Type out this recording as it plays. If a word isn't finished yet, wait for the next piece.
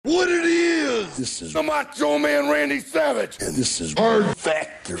This is the Macho Man Randy Savage. And this is Hard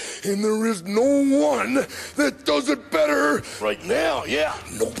Factor. And there is no one that does it better. Right now, yeah,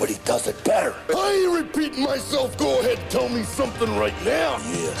 nobody does it better. I ain't repeating myself. Go ahead, tell me something right now.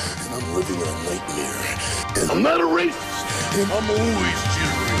 Yeah, and I'm living in a nightmare. And I'm not a racist. And I'm always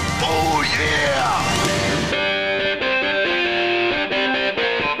cheering. Oh, yeah!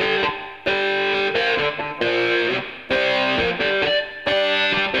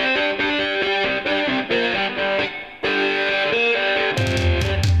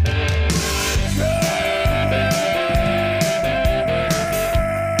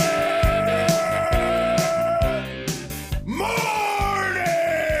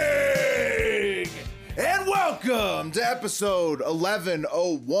 Episode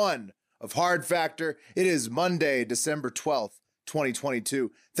 1101 of Hard Factor. It is Monday, December 12th,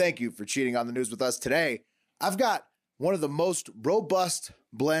 2022. Thank you for cheating on the news with us today. I've got one of the most robust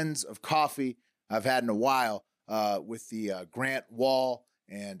blends of coffee I've had in a while with the Grant Wall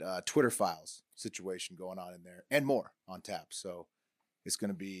and Twitter Files situation going on in there and more on tap. So it's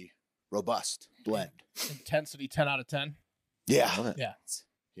going to be robust blend. Intensity 10 out of 10. Yeah. Yeah.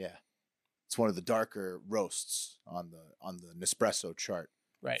 Yeah. It's one of the darker roasts on the Nespresso chart.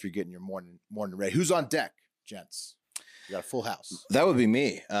 Right. If you're getting your morning ready. Who's on deck, gents? You got a full house. That would be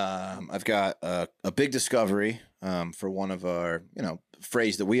me. I've got a big discovery for one of our,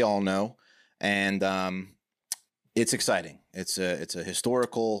 phrase that we all know, and it's exciting. It's a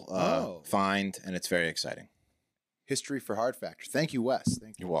historical find, and it's very exciting. History for Hard Factor. Thank you, Wes.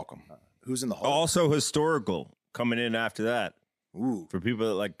 Thank you. You're welcome. Who's in the hole? Also historical coming in after that. Ooh, for people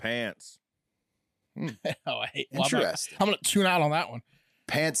that like pants. I hate. Interesting. I'm gonna tune out on that one.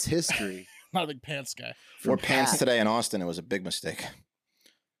 Pants history. Not a big pants guy. Or pants today in Austin. It was a big mistake.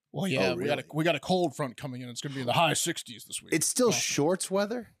 Well, yeah, Oh, really? we got a cold front coming in. It's gonna be in the high 60s this week. It's still shorts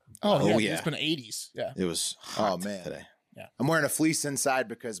weather. Oh yeah. It's been 80s. Yeah. It was hot man. today. Yeah. I'm wearing a fleece inside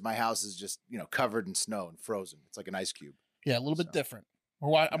because my house is just covered in snow and frozen. It's like an ice cube. Yeah, a little bit different.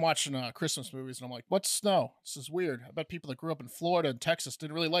 I'm watching Christmas movies and I'm like, what's snow? This is weird. I bet people that grew up in Florida and Texas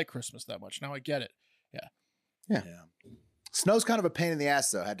didn't really like Christmas that much. Now I get it. Yeah. Snow's kind of a pain in the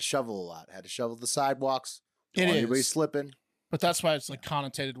ass though. Had to shovel a lot. Had to shovel the sidewalks. Don't want anybody slipping. But that's why it's like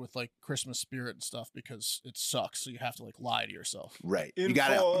connotated with like Christmas spirit and stuff because it sucks. So you have to like lie to yourself. Right. You got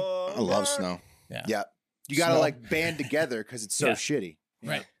to. I love snow. Yeah. You got to like band together because it's so shitty.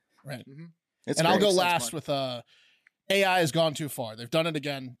 Right. Right. Mm-hmm. And I'll go last with AI has gone too far. They've done it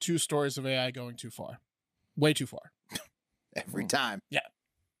again. 2 stories of AI going too far. Way too far. Every time. Yeah.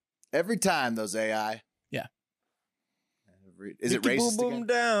 Every time those AI. Yeah. Is it racist boom again?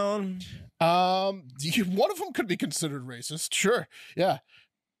 Down. One of them could be considered racist. Sure. Yeah.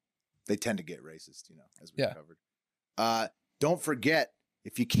 They tend to get racist, as we covered. Don't forget,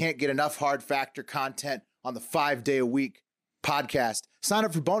 if you can't get enough Hard Factor content on the 5-day-a-week podcast, sign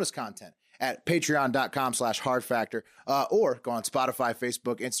up for bonus content at patreon.com/hardfactor, or go on Spotify,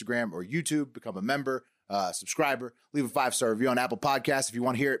 Facebook, Instagram, or YouTube, become a member, subscriber, leave a 5-star review on Apple Podcasts. If you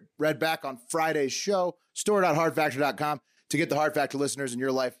want to hear it read back on Friday's show, store.hardfactor.com to get the Hard Factor listeners in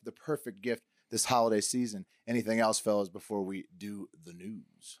your life the perfect gift this holiday season. Anything else, fellas, before we do the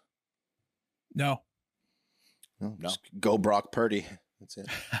news? No. Just go Brock Purdy. That's it.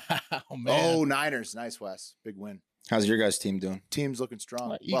 Oh, man. Oh, Niners. Nice, Wes. Big win. How's your guys' team doing? Team's looking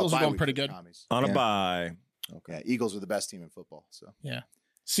strong. Eagles are bye going week pretty for the good. Commies. On a Yeah. bye. Okay. Yeah, Eagles are the best team in football. So Yeah.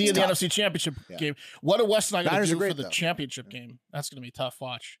 See you in the tough. NFC Championship game. What are Wes and I going Niners to are do for great, the though. championship game? That's going to be a tough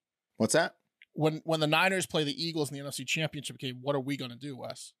watch. What's that? When the Niners play the Eagles in the NFC Championship game, what are we going to do,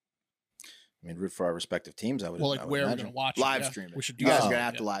 Wes? I mean, root for our respective teams. I would. Well, like I would where are we imagine. going to watch live it? stream it. We should You guys do are that. going to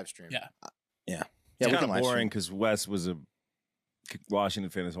have to live stream it. Yeah. Yeah, It's we kind can of live boring stream. because Wes was a Washington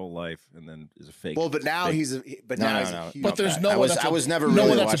fan his whole life and then is a fake. Well, but now fake. he's a huge But there's fan. no I one was that's I was never no really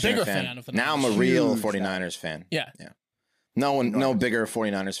one a that's a Washington bigger fan. fan of the Now I'm a Niners. real Huge 49ers fan. Yeah. No bigger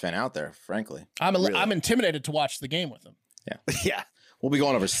 49ers fan out there, frankly. I'm intimidated to watch the game with him. Yeah. We'll be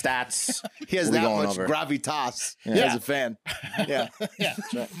going over stats. He has We'll be that going much over. gravitas Yeah. as a fan. Yeah. Yeah.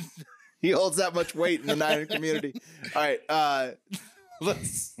 That's right. He holds that much weight in the Niner community. All right.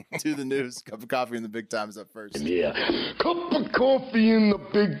 Let's do the news. Cup of coffee in the big times up first. Yeah. Cup of coffee in the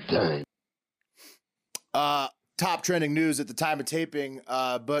big time. Top trending news at the time of taping.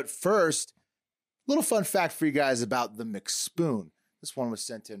 But first, little fun fact for you guys about the McSpoon. This one was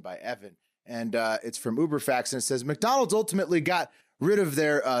sent in by Evan, and it's from UberFacts, and it says McDonald's ultimately got rid of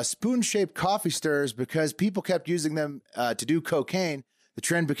their spoon-shaped coffee stirrers because people kept using them to do cocaine. The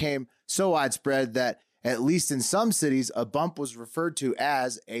trend became so widespread that, at least in some cities, a bump was referred to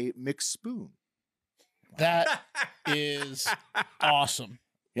as a McSpoon. That is awesome.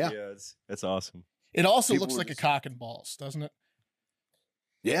 Yeah. That's awesome. It also People looks were like a just- cock and balls, doesn't it?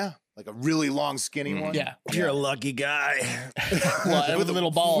 Yeah, like a really long, skinny one. Yeah. You're a lucky guy. Well, with little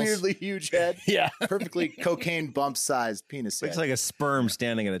balls. Weirdly huge head. Yeah. Perfectly cocaine bump sized penis Looks head. like a sperm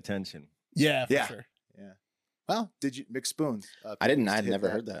standing at attention. Yeah, for Yeah. sure. Well, did you mix spoons? I didn't. I'd I'd never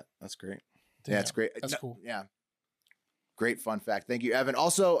heard that. That's great. Yeah, it's great. That's No, cool. Yeah. Great fun fact. Thank you, Evan.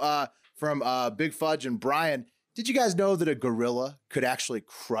 Also, from Big Fudge and Brian, did you guys know that a gorilla could actually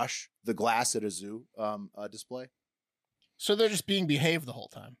crush the glass at a zoo display? So they're just being behaved the whole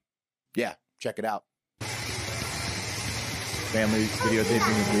time. Yeah, check it out. Family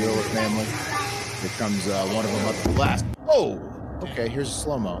videotaping a gorilla family. Here comes one of them up the glass. Oh, okay. Here's a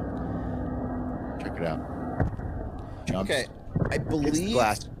slow mo. Check it out. Jumps. Okay, I Hits the believe.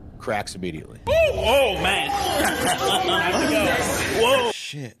 glass, cracks immediately.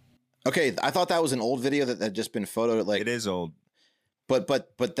 Shit. Okay, I thought that was an old video that had just been photoed. Like, It is old. but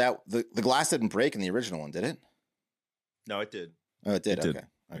that the glass didn't break in the original one, did it? No, it did. Oh, it did. It did. Okay.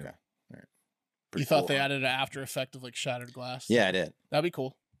 Yeah. Okay. All right. You Pretty thought cool, they huh? added an after effect of like shattered glass? Yeah, I did. That'd be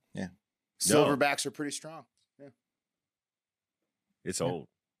cool. Silverbacks are pretty strong. It's old.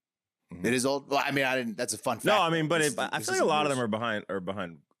 It is old. Well, I mean, I didn't. That's a fun fact. No, I mean, but This- I this feel like a isn't lot of yours. them are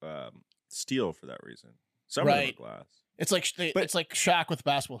behind steel for that reason. Some Right. of them are glass. It's like But- it's like Shaq with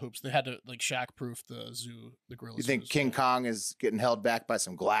basketball hoops. They had to like Shaq proof the zoo, the gorilla. You think zoos. King Kong is getting held back by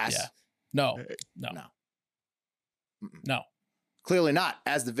some glass? Yeah. No, no, No. no. Clearly not,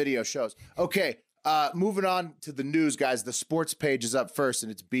 as the video shows. Okay, moving on to the news, guys. The sports page is up first,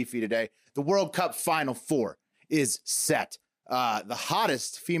 and it's beefy today. The World Cup Final Four is set. The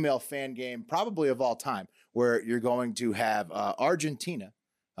hottest female fan game probably of all time, where you're going to have Argentina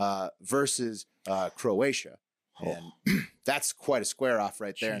versus Croatia. And that's quite a square off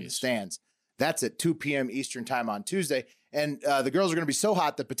right there in the Jeez. stands. That's at 2 p.m. Eastern time on Tuesday. And the girls are going to be so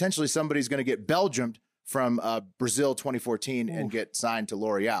hot that potentially somebody's going to get Belgiumed from Brazil 2014 and get signed to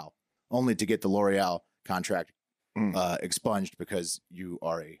L'Oreal, only to get the L'Oreal contract expunged because you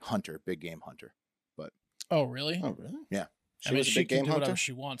are a hunter, big game hunter. Oh, really? Oh, really? Yeah. She I mean, was a she big can game do whatever hunter.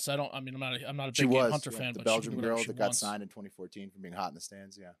 she wants. I'm not a She big game was hunter yeah, fan, the but Belgian she can do whatever girl she that got wants. signed in 2014 for being hot in the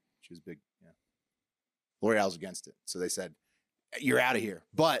stands. Yeah, she was big. Yeah, L'Oreal's against it, so they said you're out of here.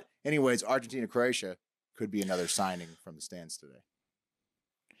 But anyways, Argentina Croatia could be another signing from the stands today.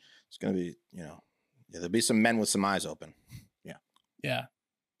 It's gonna be, there'll be some men with some eyes open. Yeah,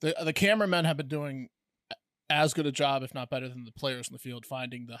 the cameramen have been doing as good a job, if not better, than the players in the field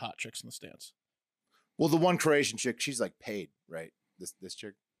finding the hot chicks in the stands. Well, the one Croatian chick, she's like paid, right? This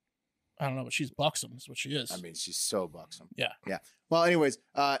chick. I don't know, but she's buxom. Is what she is. I mean, she's so buxom. Yeah. Yeah. Well, anyways,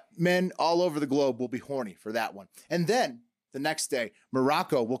 men all over the globe will be horny for that one. And then the next day,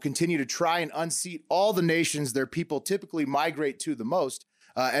 Morocco will continue to try and unseat all the nations their people typically migrate to the most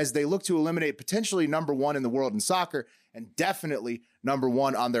as they look to eliminate potentially number one in the world in soccer and definitely number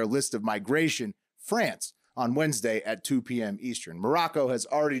one on their list of migration, France, on Wednesday at 2 p.m. Eastern. Morocco has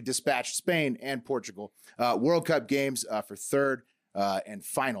already dispatched Spain and Portugal. World Cup games for third and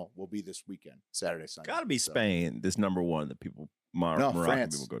final will be this weekend, Saturday, Sunday. Got to be So, Spain. This number one that people No, Moroccan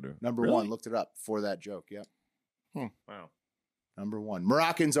France. people go to. number Really? one, looked it up for that joke. Yep. Wow. Number one.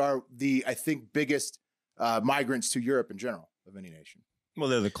 Moroccans are the, I think, biggest migrants to Europe in general of any nation. Well,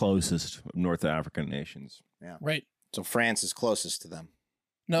 they're the closest of North African nations. right. So France is closest to them.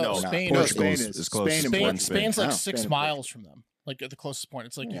 No, No, Spain. No, Portugal Spain is is. close to Spain and Spain, Portugal. Spain's like Oh, 6 Spain and miles from them, like at the closest point.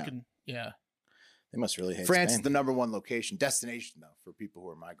 It's like Yeah. you can, yeah. They must really hate France is Spain. the number one destination, though, for people who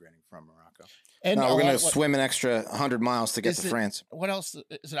are migrating from Morocco. And No, a we're lot gonna of what- swim an extra 100 miles to get Is to it- France. What else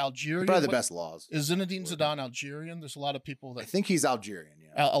is it? Algeria? Probably the What- best laws. Is Zinedine Zidane Algerian? There's a lot of people I that think he's Algerian,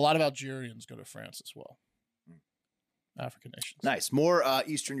 yeah. a lot of Algerians go to France as well. African nations. Nice. More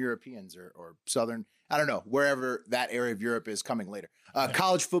Eastern Europeans or Southern, I don't know, wherever that area of Europe is coming later.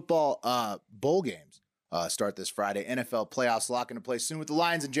 College football bowl games start this Friday. NFL playoffs lock into place soon with the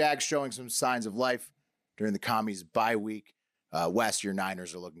Lions and Jags showing some signs of life during the Commies bye week. West, your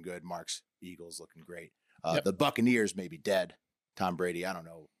Niners are looking good. Mark's Eagles looking great. Yep. The Buccaneers may be dead. Tom Brady, I don't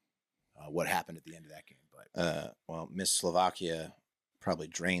know what happened at the end of that game, but Well, Miss Slovakia probably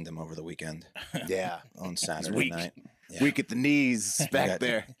drained them over the weekend yeah, on Saturday weak. night. Yeah. weak at the knees back got-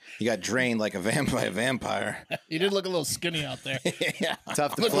 there. He got drained like a vampire. You did look a little skinny out there. Yeah.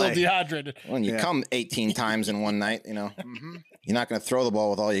 Tough to Look a little play. dehydrated. When you Yeah. come 18 times in one night, Mhm. you're not going to throw the ball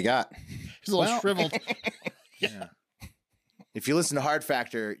with all you got. He's a little Well- shriveled. Yeah. If you listen to Hard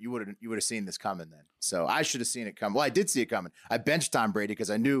Factor, you would have seen this coming then. So I should have seen it coming. Well, I did see it coming. I benched Tom Brady because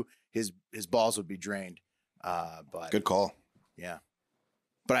I knew his balls would be drained. But Good call. yeah.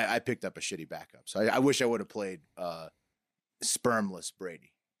 But I picked up a shitty backup. So I wish I would have played spermless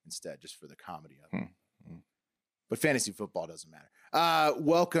Brady instead, just for the comedy of it. But fantasy football doesn't matter.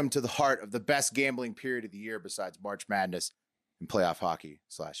 Welcome to the heart of the best gambling period of the year besides March Madness and playoff hockey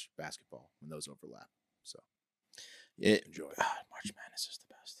 / basketball when those overlap. So enjoy. God, March Madness is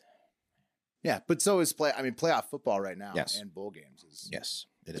the best. Yeah, but so is playoff football right now. Yes. And bowl games is It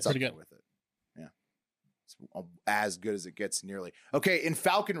it's is. up there with it. Yeah, it's as good as it gets nearly. Okay, in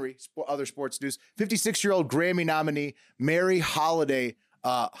falconry, other sports news, 56-year-old Grammy nominee Mary Holiday,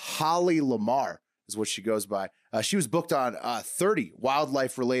 Holly Lamar is what she goes by. She was booked on 30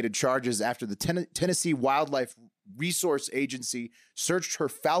 wildlife-related charges after the Tennessee Wildlife Resource Agency searched her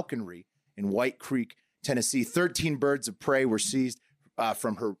falconry in White Creek, Tennessee. 13 birds of prey were seized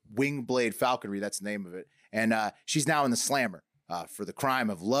from her wing blade falconry. That's the name of it. And she's now in the slammer for the crime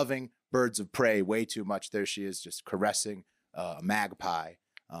of loving birds of prey way too much. There she is, just caressing a magpie.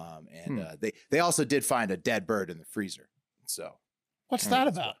 They also did find a dead bird in the freezer. So what's that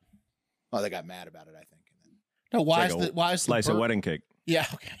about? Oh, they got mad about it, I think. No, why It's is the slice of bird? wedding cake. Yeah,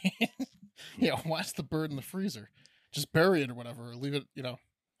 okay. Yeah, why is the bird in the freezer? Just bury it or whatever, or leave it, out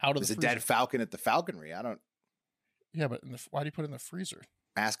of There's the a freezer. dead falcon at the falconry. I don't Yeah, but why do you put it in the freezer?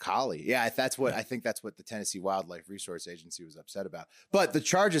 ask Holly. Yeah, I think that's what the Tennessee Wildlife Resource Agency was upset about. But the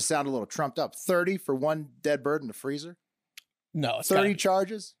charges sound a little trumped up. 30 for one dead bird in the freezer? No, it's 30 gotta be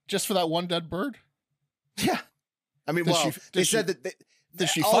charges? just for that one dead bird. Yeah. I mean, Did well, she- they did said she- that did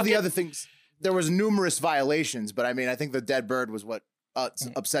she all fuck the it? other things, there was numerous violations, but I mean, I think the dead bird was what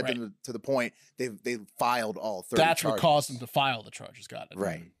upset right. them to the point they filed all 30 That's charges. what caused them to file the charges. Got it.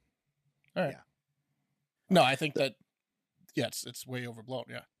 Right. All right. Yeah. No, I think that. Yeah, it's way overblown.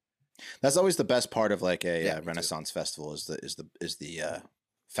 Yeah. That's always the best part of like a Yeah, me too. Renaissance festival is the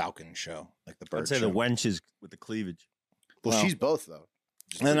falcon show, like the bird I'd say show. the wenches with the cleavage. Well, Well, she's both, though.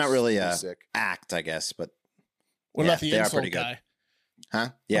 they're not really Pretty sick. act, I guess, but What Yeah, about the they are insult pretty good. guy? huh?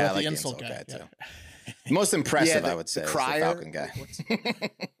 What Yeah, I about like the the insult insult guy guy? too. Most impressive, Yeah, I would say, the is crier. the falcon guy.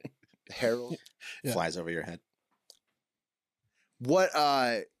 Harold. Yeah. Flies over your head. What?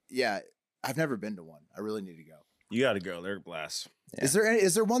 Yeah, I've never been to one. I really need to go. You got to go. They're a blast. Yeah.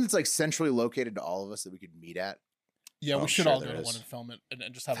 Is there one that's like centrally located to all of us that we could meet at? Yeah, Oh, we I'm should sure all go there to is. one and film it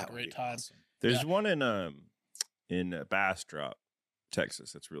and just have That a would great be time. awesome. There's Yeah. one in Bastrop,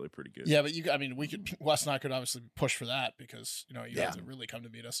 Texas. That's really pretty good. Yeah, but we could. Wes and I could obviously push for that because you Yeah. have to really come to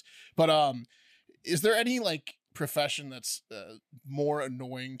meet us. But is there any like profession that's more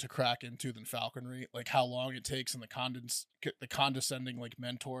annoying to crack into than falconry? Like how long it takes and the condescending like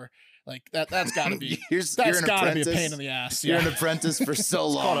mentor, like that's got to be you're that's an got to be a apprentice. pain in the ass. You're Yeah, an apprentice for so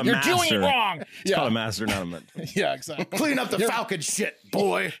called long. a you're doing it master. wrong. It's called a master, not a mentor. Yeah, exactly. Clean up the You're- falcon shit,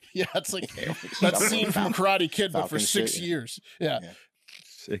 boy. Yeah, it's like that scene from Karate Kid, but for Falcon 6 shit, years. Yeah. Yeah.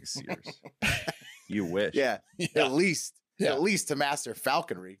 6 years. You wish. Yeah, Yeah. at least Yeah. at least to master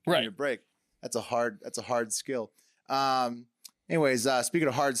falconry. Give me Right. a break. That's a hard skill. Anyways, speaking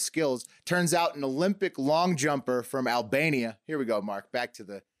of hard skills, turns out an Olympic long jumper from Albania. Here we go, Mark. Back to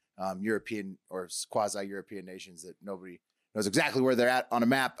the European or quasi-European nations that nobody knows exactly where they're at on a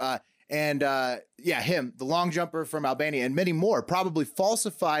map. Him, the long jumper from Albania, and many more probably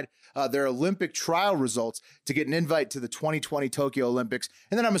falsified their Olympic trial results to get an invite to the 2020 Tokyo Olympics.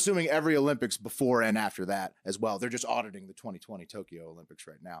 And then I'm assuming every Olympics before and after that as well. They're just auditing the 2020 Tokyo Olympics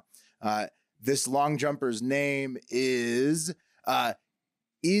right now. This long jumper's name is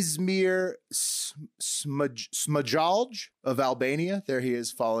Izmir Smajalj of Albania. There he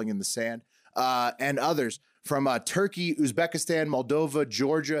is falling in the sand. And others from Turkey, Uzbekistan, Moldova,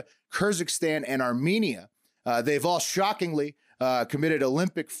 Georgia, Kyrgyzstan, and Armenia. They've all shockingly committed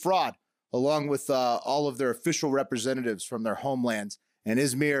Olympic fraud, along with all of their official representatives from their homelands. And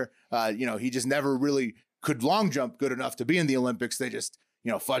Izmir, he just never really could long jump good enough to be in the Olympics. They just,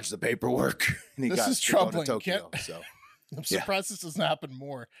 fudged the paperwork. And he This got is to go to troubling. Tokyo. Can't- So I'm surprised this doesn't happen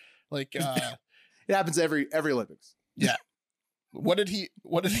more. Like, it happens every Olympics. what did he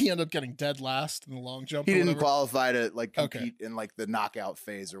end up getting dead last in the long jump? He or didn't whatever? qualify to like Okay. compete in like the knockout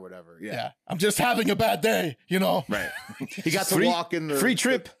phase or whatever. Yeah. I'm just having a bad day, Right. He got to walk in the Free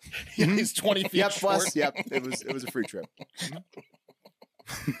trip. Yeah, he's 20 feet Yep, short. plus, yep. It was a free trip.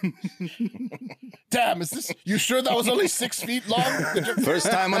 Damn, you sure that was only 6 feet long? First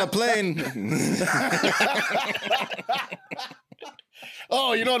time on a plane.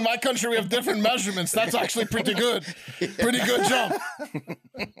 Oh, in my country we have different measurements. That's actually pretty good. Pretty good jump.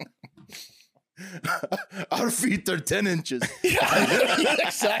 Our feet are 10 inches. Yeah,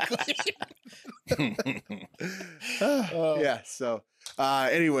 exactly. Yeah. So,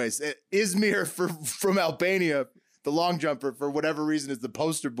 anyways, Izmir from Albania, the long jumper, for whatever reason, is the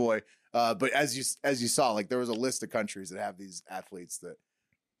poster boy. But as you saw, like there was a list of countries that have these athletes that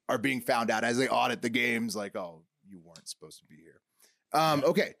are being found out as they audit the games. Like, oh, you weren't supposed to be here.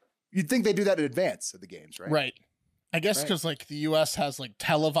 Okay. You'd think they do that in advance of the games, right? Right. I guess because like the U.S. has like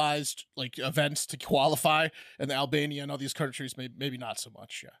televised like events to qualify, and the Albania and all these countries maybe not so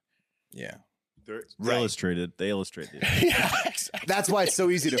much. Yeah. They're Right. illustrated. They illustrate it. Yeah, exactly. That's why it's so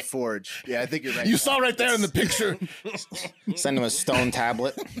easy to forge. Yeah, I think you're right. You saw right there in the picture. Send them a stone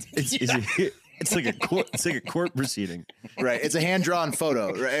tablet. It's like a court. It's like a court proceeding. Right. It's a hand-drawn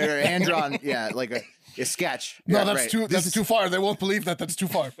photo. Right? Or a hand-drawn, like a sketch. No, Yeah, that's right. too. That's too far. They won't believe that. That's too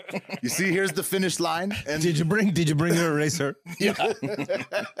far. You see, here's the finish line. And Did you bring your eraser? Yeah.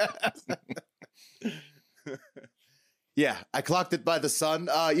 yeah, I clocked it by the sun.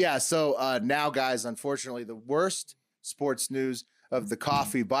 So now, guys, unfortunately, the worst sports news of the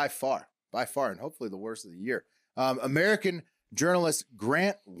coffee by far, and hopefully the worst of the year. American journalist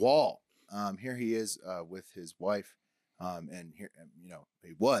Grant Wahl. Here he is with his wife. And here,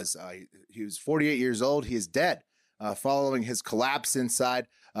 he was 48 years old. He is dead following his collapse inside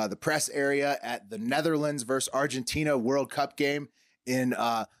the press area at the Netherlands versus Argentina World Cup game in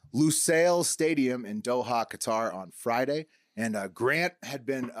Lusail Stadium in Doha, Qatar on Friday. And Grant had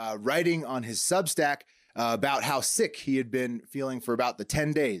been writing on his Substack about how sick he had been feeling for about the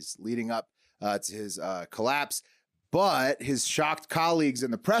 10 days leading up to his collapse. But his shocked colleagues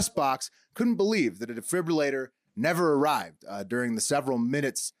in the press box couldn't believe that a defibrillator never arrived during the several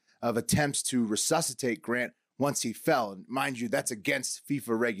minutes of attempts to resuscitate Grant once he fell. And mind you, that's against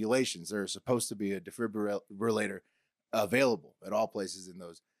FIFA regulations. There's supposed to be a defibrillator available at all places in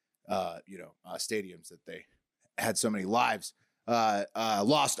those, stadiums that they had so many lives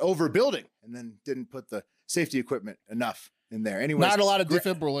lost overbuilding and then didn't put the safety equipment enough in there. Anyway, Not a lot of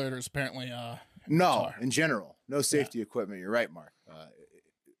defibrillators, apparently. No, in general, no safety equipment. You're right, Mark.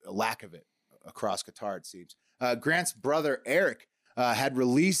 A lack of it across Qatar, it seems. Grant's brother, Eric, had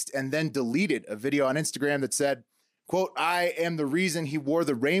released and then deleted a video on Instagram that said, quote, "I am the reason he wore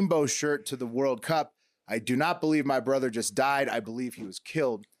the rainbow shirt to the World Cup. I do not believe my brother just died. I believe he was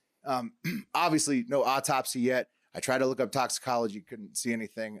killed." Obviously, no autopsy yet. I tried to look up toxicology, couldn't see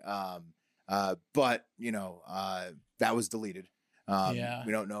anything. But that was deleted.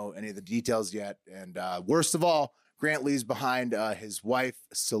 We don't know any of the details yet. And worst of all, Grant leaves behind his wife,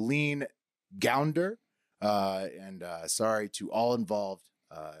 Celine Gounder. And sorry to all involved.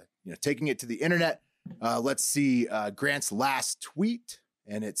 Taking it to the internet. Let's see Grant's last tweet.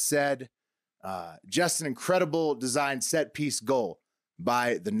 And it said, just an incredible design set piece goal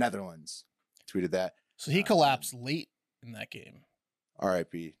by the Netherlands. Tweeted that. So he collapsed late in that game.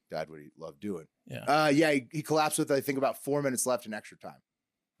 R.I.P. Died what he loved doing. Yeah. He collapsed with, I think, about 4 minutes left in extra time.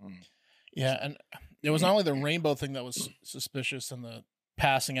 Yeah, and it was not only the rainbow thing that was suspicious and the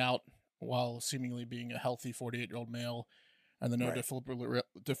passing out while seemingly being a healthy 48-year-old male and the no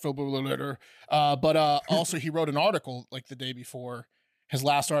defibrillator, but also he wrote an article like the day before. His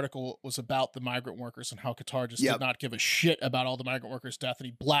last article was about the migrant workers and how Qatar just did not give a shit about all the migrant workers' death, and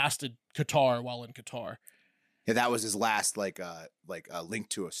he blasted Qatar while in Qatar. Yeah, that was his last link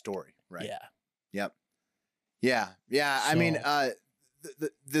to a story, right? Yeah. Yep. Yeah. So, I mean,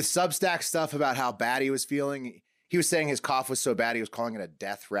 the Substack stuff about how bad he was feeling. He was saying his cough was so bad he was calling it a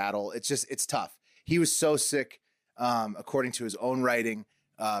death rattle. It's tough. He was so sick, according to his own writing,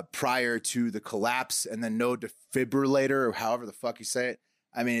 prior to the collapse, and then no defibrillator or however the fuck you say it.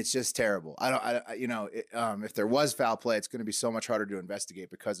 I mean, it's just terrible. If there was foul play, it's going to be so much harder to investigate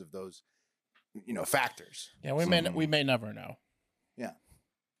because of those, factors. Yeah, we may never know. Yeah.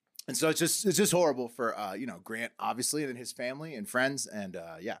 And so it's just horrible for Grant, obviously, and his family and friends, and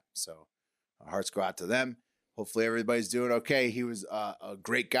so our hearts go out to them. Hopefully everybody's doing okay. He was a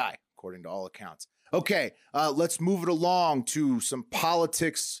great guy, according to all accounts. Okay, let's move it along to some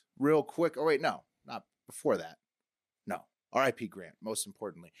politics real quick. Oh wait, no, not before that. No, R.I.P. Grant. Most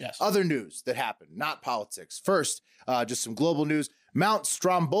importantly, yes. Other news that happened, not politics. First, just some global news. Mount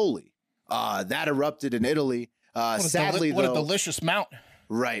Stromboli, that erupted in Italy. Sadly, what a delicious mount.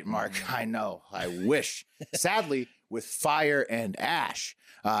 Right, Mark. I know. I wish. Sadly, with fire and ash,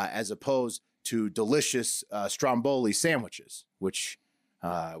 as opposed to delicious Stromboli sandwiches, which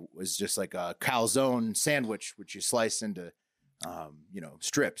was just like a calzone sandwich, which you slice into,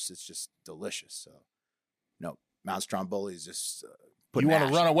 strips. It's just delicious. So, Mount Stromboli is just you want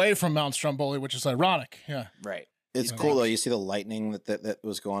to run away from Mount Stromboli, which is ironic. Yeah, right. It's cool though. You see the lightning that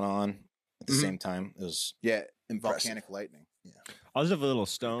was going on at the same time. It was impressive. Volcanic lightning. Yeah. I was a little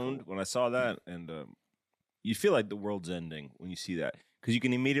stoned when I saw that, and you feel like the world's ending when you see that because you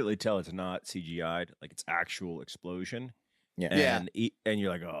can immediately tell it's not CGI'd, like it's actual explosion. Yeah, and you're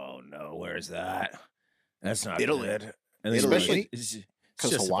like, oh no, where's that? That's not Italy. good. And Italy. especially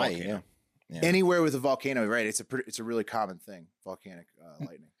because just a Hawaii, volcano. yeah. Anywhere with a volcano, right? It's a really common thing, volcanic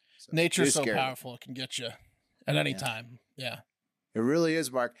lightning. So it Nature's is so scary. powerful; it can get you at any time. Yeah. It really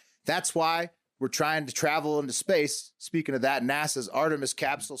is, Mark. That's why we're trying to travel into space. Speaking of that, NASA's Artemis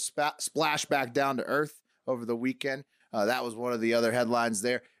capsule splashed back down to Earth over the weekend. That was one of the other headlines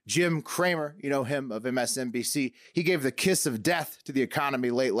there. Jim Cramer, you know him of MSNBC, he gave the kiss of death to the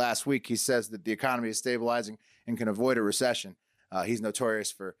economy late last week. He says that the economy is stabilizing and can avoid a recession. He's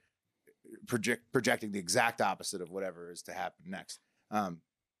notorious for projecting the exact opposite of whatever is to happen next.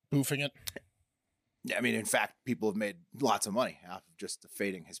 Boofing it. Yeah, I mean, in fact, people have made lots of money off of just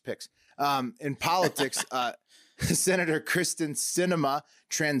fading his picks. In politics, Senator Kristen Sinema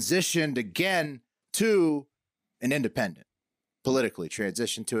transitioned again to an independent, politically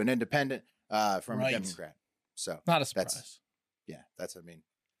transitioned to an independent from Right. a Democrat. So Not a surprise. Not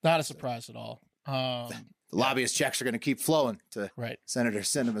Not a surprise at all. the lobbyist checks are going to keep flowing to Right. Senator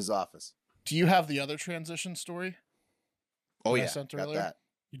Sinema's office. Do you have the other transition story? Oh, that I yeah, sent got earlier? that.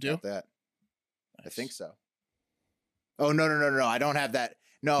 You do? Got that. I Nice. think so. Oh, no. I don't have that.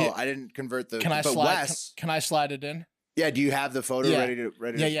 No, Yeah. I didn't convert the. Can I but slide? Wes, Can I slide it in? yeah, do you have the photo Yeah.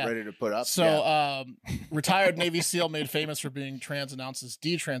 ready Yeah. to put up? So, Yeah. retired Navy SEAL made famous for being trans announces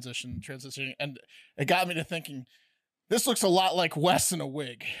transitioning, and it got me to thinking, this looks a lot like Wes in a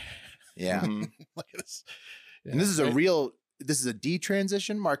wig. Yeah. Mhm. Look at this. And this is Yeah. this is a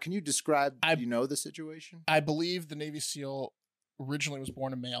detransition. Mark, can you describe, I- do you know the situation? I believe the Navy SEAL originally was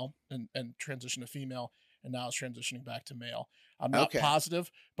born a male and transitioned to female, and now is transitioning back to male. I'm not Okay. positive,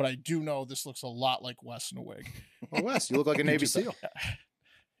 but I do know this looks a lot like Wes in a wig. Well, Wes, you look like a Navy Just- SEAL.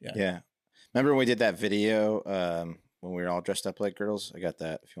 Yeah. Remember when we did that video when we were all dressed up like girls? I got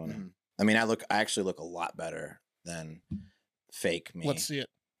that if you want to. Mhm. I mean, I actually look a lot better than fake me. Let's see it.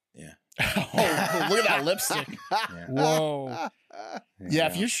 Yeah. Oh, look at that lipstick. Yeah. Whoa. Yeah,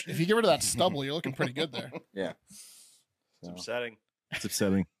 if you get rid of that stubble, you're looking pretty good there. Yeah. It's So, upsetting. It's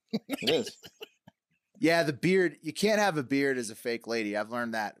upsetting. it is. Yeah, the beard, you can't have a beard as a fake lady. I've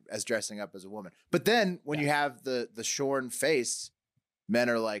learned that as dressing up as a woman. But then when you have the shorn face, men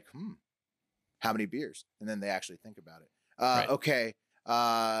are like, how many beers? And then they actually think about it. Right. Okay.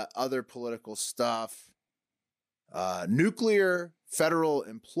 Other political stuff. Nuclear federal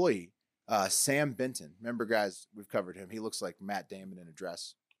employee, Sam Benton. Remember, guys, we've covered him. He looks like Matt Damon in a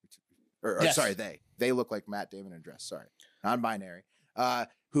dress. Or Yes. sorry, they look like Matt Damon in a dress. Sorry, non-binary.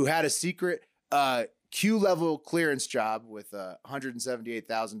 Who had a secret Q-level clearance job with a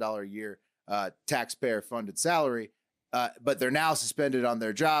 $178,000 a year taxpayer-funded salary, but they're now suspended on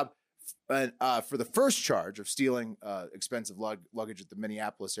their job for the first charge of stealing expensive luggage at the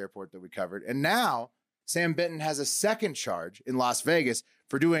Minneapolis airport that we covered. And now Sam Benton has a second charge in Las Vegas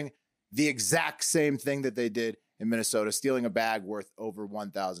for doing the exact same thing that they did in Minnesota, stealing a bag worth over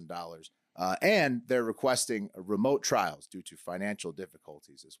 $1,000. And they're requesting remote trials due to financial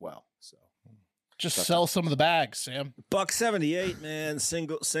difficulties as well. So Just sell some of the bags, Sam. $178, man.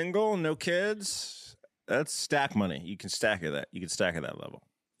 Single, no kids. That's stack money. You can stack at that. You can stack at that level.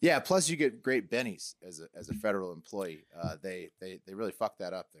 yeah, plus you get great bennies as a federal employee. They really fucked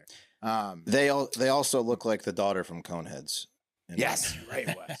that up there. They also look like the daughter from Coneheads. You know? Yes, right,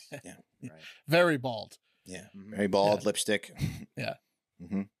 Wes. Yeah. Right. Very bald. Yeah. Mhm. Very bald, Yeah. lipstick. Yeah.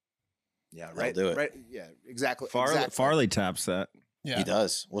 hmm Yeah, I'll right. do it. Right. Yeah, exactly. Farley, exactly. Farley taps that. Yeah. He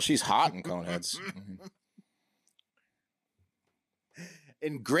does. Well, she's hot in Coneheads. Mhm.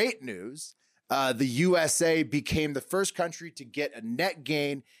 In great news, the USA became the first country to get a net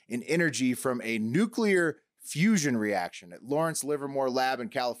gain in energy from a nuclear fusion reaction at Lawrence Livermore Lab in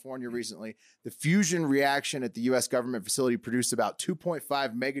California recently. The fusion reaction at the U.S. government facility produced about 2.5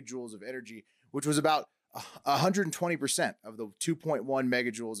 megajoules of energy, which was about 120% of the 2.1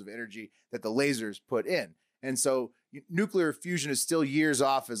 megajoules of energy that the lasers put in. And so nuclear fusion is still years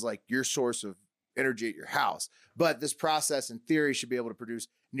off as like your source of energy at your house. But this process, in theory, should be able to produce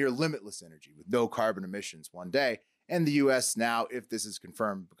near limitless energy with no carbon emissions one day. And the U.S. now, if this is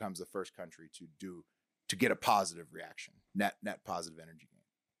confirmed, becomes the first country to get a positive reaction, net positive energy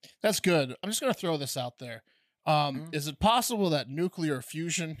gain. That's good. I'm just going to throw this out there. Is it possible that nuclear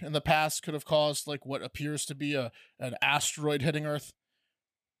fusion in the past could have caused like what appears to be an asteroid hitting Earth?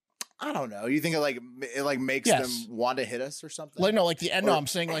 I don't know. You think it makes Yes. them want to hit us or something? Like no, like the end. No, Or- I'm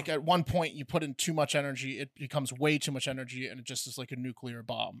saying like at one point you put in too much energy, it becomes way too much energy, and it just is like a nuclear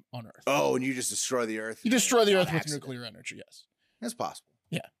bomb on Earth. Oh, and you just destroy the Earth. You destroy the on Earth with accident. nuclear energy. Yes, That's possible.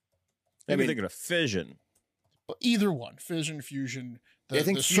 Maybe mean- thinking of fission. but either one, fission, fusion. I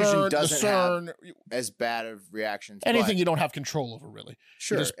think the fusion CERN, doesn't the CERN, As bad of reactions. anything but you don't have control over, really.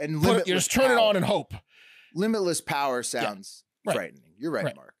 sure. You just, And you limitless just turn it power. on and hope. Limitless power sounds frightening. You're right,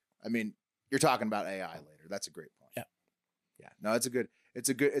 Right. Mark. I mean, you're talking about AI later. That's a great point. Yeah. No, it's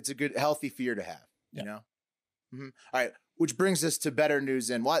a good healthy fear to have, you know? Mm-hmm. All right. Which brings us to better news.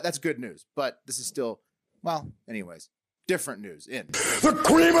 And well, that's good news, but this is still, well, anyways, different news in The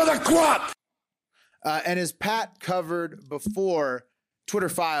cream of the crop! and as Pat covered before, Twitter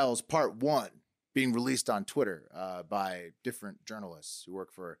Files Part 1 being released on Twitter by different journalists who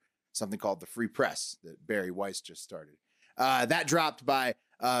work for something called the Free Press that Barry Weiss just started. That dropped by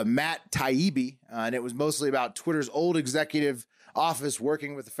Matt Taibbi, and it was mostly about Twitter's old executive office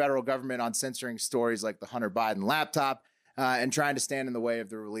working with the federal government on censoring stories like the Hunter Biden laptop and trying to stand in the way of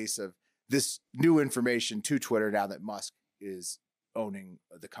the release of this new information to Twitter now that Musk is owning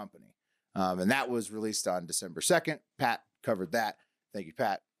the company. And that was released on December 2nd. Pat covered that. Thank you,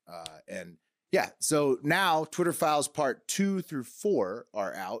 Pat. And yeah, so now Twitter Files Part 2 through 4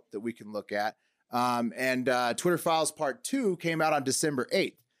 are out that we can look at. And Twitter Files Part 2 came out on December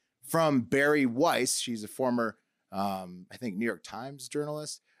 8th from Barry Weiss. She's a former, I think, New York Times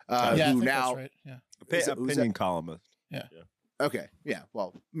journalist. I Who think now, that's right. Yeah. Opinion columnist. Yeah. Okay. Yeah.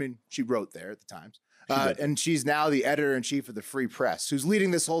 Well, I mean, she wrote there at the Times. And she's now the editor-in-chief of the Free Press, who's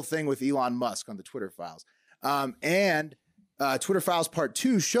leading this whole thing with Elon Musk on the Twitter Files. And Twitter Files Part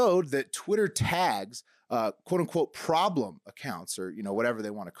 2 showed that Twitter tags quote-unquote problem accounts, or, you know, whatever they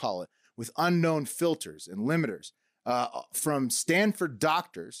want to call it, with unknown filters and limiters from Stanford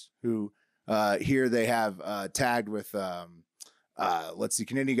doctors who here they have tagged with, let's see,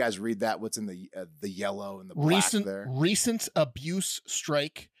 can any of you guys read that? What's in the yellow and the black there? Recent abuse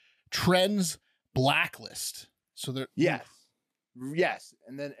strike trends blacklist. So they're Yes.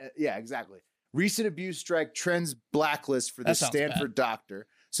 And then, yeah, exactly. Recent abuse strike trends blacklist for the That sounds Stanford doctor.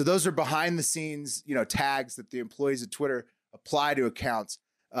 So those are behind the scenes, you know, tags that the employees at Twitter apply to accounts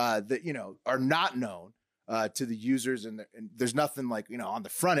that, you know, are not known to the users. And there's nothing like, you know, on the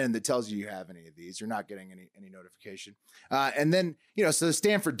front end that tells you have any of these. You're not getting any notification. And then, you know, so the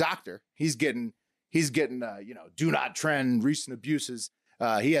Stanford doctor, he's getting, you know, do not trend recent abuses.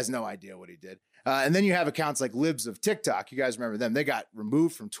 He has no idea what he did. And then you have accounts like Libs of TikTok. You guys remember them? They got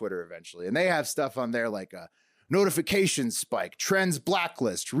removed from Twitter eventually. And they have stuff on there like notification spike, trends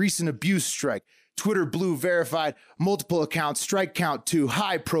blacklist, recent abuse strike, Twitter blue verified, multiple accounts, strike count 2,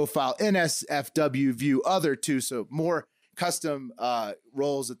 high profile, NSFW view, other 2. So more custom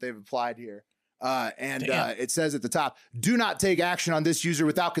roles that they've applied here. And it says at the top, do not take action on this user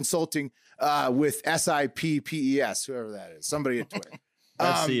without consulting with SIPPES, whoever that is, somebody at Twitter.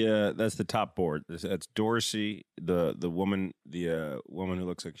 That's the top board. That's Dorsey, the woman who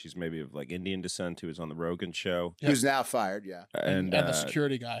looks like she's maybe of like Indian descent, who was on the Rogan show, who's now fired. Yeah, and the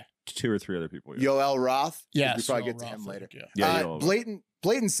security guy, 2 or 3 other people. Yoel Roth. Yeah, we probably get to him later. Yeah.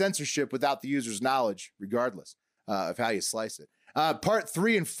 Blatant censorship without the user's knowledge, regardless of how you slice it. Part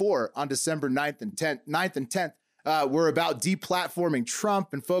 3 and 4 on December 9th and 10th were about deplatforming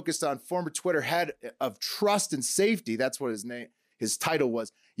Trump and focused on former Twitter head of trust and safety. That's what his title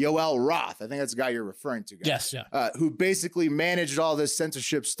was, Yoel Roth. I think that's the guy you're referring to, guys. Yes, yeah. Who basically managed all this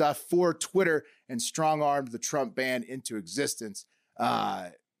censorship stuff for Twitter and strong-armed the Trump ban into existence.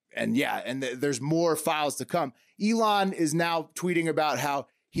 There's more files to come. Elon is now tweeting about how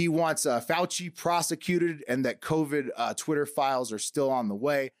he wants Fauci prosecuted and that COVID Twitter files are still on the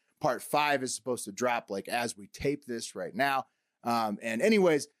way. Part 5 is supposed to drop like as we tape this right now.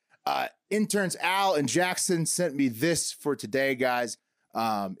 Interns Al and Jackson sent me this for today, guys.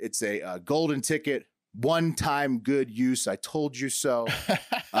 It's a golden ticket, one-time good use. I told you so.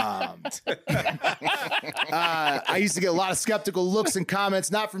 I used to get a lot of skeptical looks and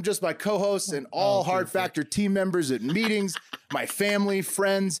comments, not from just my co-hosts and all Hard Factor team members at meetings, my family,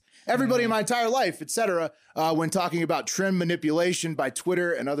 friends, everybody in my entire life, etc., when talking about trend manipulation by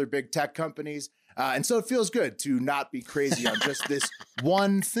Twitter and other big tech companies. And so it feels good to not be crazy on just this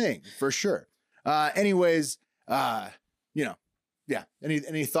one thing, for sure. Any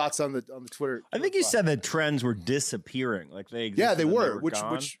thoughts on the Twitter? I think you said that trends were disappearing, like they existed. Yeah, they were. Which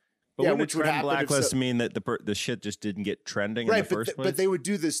Which would trend happen blacklist mean that the shit just didn't get trending in the first place? But they would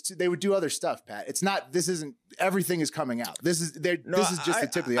do this. They would do other stuff, Pat. It's not. This isn't. Everything is coming out. This is just the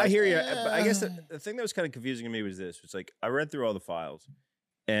tip of the iceberg. I hear you. But I guess the thing that was kind of confusing to me was this. It's like I read through all the files,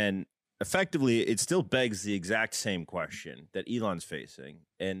 and effectively, it still begs the exact same question that Elon's facing.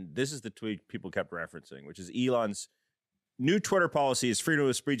 And this is the tweet people kept referencing, which is Elon's new Twitter policy is freedom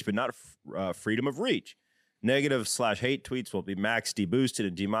of speech, but not freedom of reach. Negative/hate tweets will be max deboosted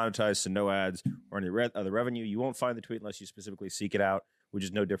and demonetized, so no ads or any other revenue. You won't find the tweet unless you specifically seek it out, which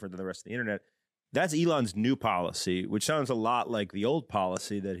is no different than the rest of the internet. That's Elon's new policy, which sounds a lot like the old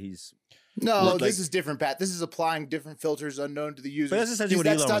policy that he's No, Like- this is different, Pat. This is applying different filters unknown to the user. But that's essentially what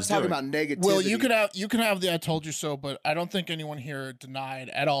that's Elon was talking doing. about negativity. Well, you can have the I told you so, but I don't think anyone here denied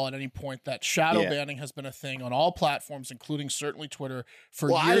at all at any point that shadow Yeah. banning has been a thing on all platforms, including certainly Twitter,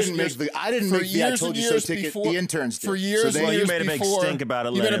 for Well, years. I didn't for make the I years told and you so years ticket. before- The interns did. for years So and they, Well, you years made a big before, stink about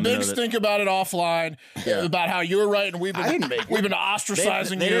it, You let made a him big know that- stink about it offline, about how you were right, and we've been I didn't make it. we've been They,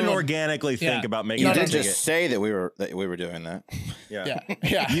 ostracizing they you. didn't and- organically think Yeah. about making No, You it no, did no. a just ticket. say that we were doing that. Yeah,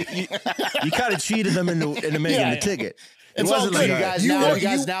 yeah. You kind of cheated them into making Yeah, the yeah. ticket. It It's all wasn't good. like you a- guys You now were- you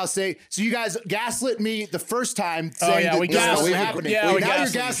guys you- now say so. You guys gaslit me the first time Oh, saying yeah, that we this wasn't gaslit- happening. yeah, we now you're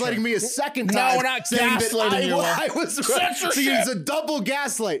gaslit you, gaslighting sure. me a second No, time. we're not saying that gaslighting you. I was right. So Censorship. it's a double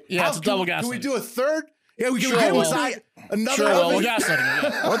gaslight. Yeah, it's a double Can we gaslight. do a third? Yeah, we can Sure, get well- inside another Sure, well, oven. we're gaslighting you.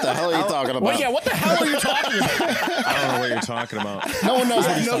 Yeah. What the hell are you talking about? Well, yeah, what the hell are you talking about? I don't know what you're talking about. No one knows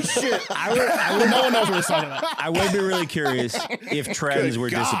what he's No talking shit. about. No one knows what he's talking about. I would be really curious if trends were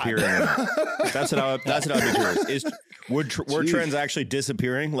God. disappearing. Or not. That's what I'd be curious. Were trends actually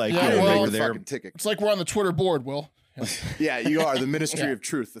disappearing? Like Yeah, you know, well- they were the there. fucking ticket. It's like we're on the Twitter board, Will. Yeah. Yeah, you are the Ministry of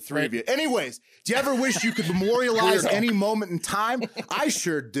Truth, the three of Right. you. Anyways, do you ever wish you could memorialize any moment in time? I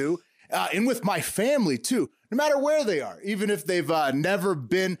sure do. And with my family too, no matter where they are, even if they've never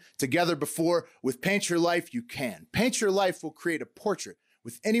been together before. With Paint Your Life, you can. Paint Your Life will create a portrait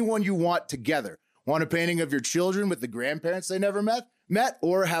with anyone you want together. Want a painting of your children with the grandparents they never met,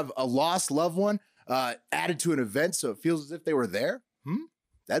 or have a lost loved one added to an event so it feels as if they were there?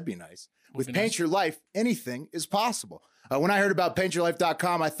 That'd be nice. With be Paint nice. Your Life, anything is possible. When I heard about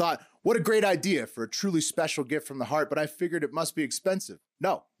paintyourlife.com, I thought, what a great idea for a truly special gift from the heart, but I figured it must be expensive.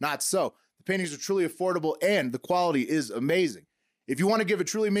 No, not so. The paintings are truly affordable and the quality is amazing. If you want to give a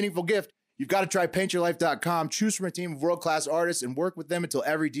truly meaningful gift, you've got to try paintyourlife.com, choose from a team of world-class artists, and work with them until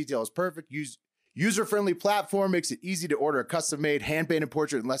every detail is perfect. User-friendly platform makes it easy to order a custom-made, hand-painted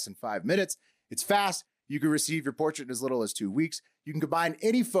portrait in less than 5 minutes. It's fast. You can receive your portrait in as little as 2 weeks. You can combine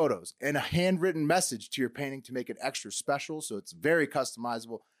any photos and a handwritten message to your painting to make it extra special. So it's very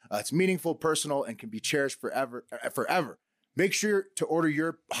customizable. It's meaningful, personal, and can be cherished forever. Make sure to order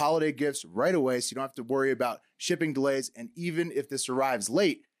your holiday gifts right away so you don't have to worry about shipping delays. And even if this arrives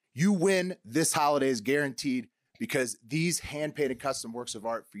late, you win this holiday is guaranteed, because these hand-painted custom works of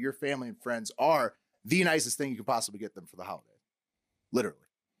art for your family and friends are the nicest thing you can possibly get them for the holiday. Literally.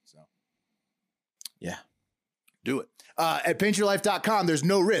 So Yeah. do it. At paintyourlife.com, there's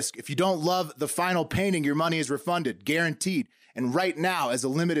no risk. If you don't love the final painting, your money is refunded, guaranteed. And right now, as a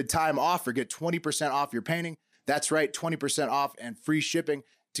limited time offer, get 20% off your painting. That's right, 20% off and free shipping.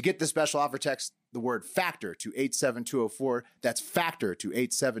 To get this special offer, text the word FACTOR to 87204. That's FACTOR to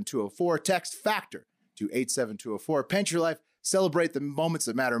 87204. Text FACTOR to 87204. Paint Your Life. Celebrate the moments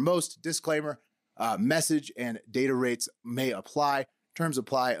that matter most. Disclaimer, message and data rates may apply. Terms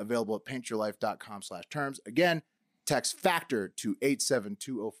apply. Available at paintyourlife.com/terms. Again, text FACTOR to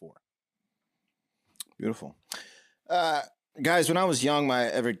 87204. Beautiful. Guys, when I was young,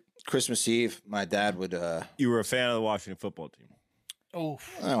 every Christmas Eve, my dad would You were a fan of the Washington football team. Oh,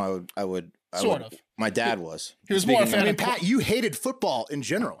 I would Sort of. My dad was. he was more a Speaking fan I mean, of Pat, you hated football in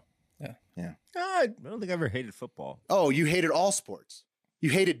general. I don't think I ever hated football. Oh, you hated all sports. You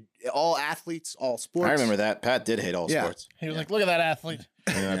hated all athletes, all sports. I remember that. Pat did hate all Yeah. sports. He was like, look at that athlete.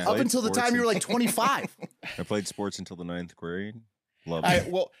 Yeah, I Up played until the sports time you were in- like 25. I played sports until the 9th grade. Love I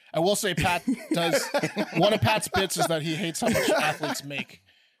it. will say Pat does one of Pat's bits is that he hates how much athletes make.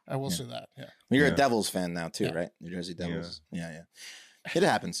 I will say that. Yeah. You're Yeah. a Devils fan now too, Yeah. right? New Jersey Devils. Yeah. It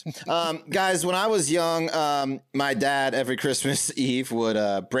happens. Guys, when I was young, my dad every Christmas Eve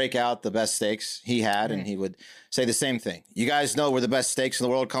would break out the best steaks he had, and he would say the same thing. You guys know where the best steaks in the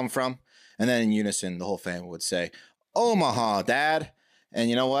world come from? And then in unison, the whole family would say, Omaha, Dad. And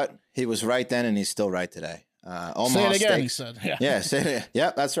you know what? He was right then, and he's still right today. Omaha Say it again, steaks. he said. Yeah. Yeah, say it.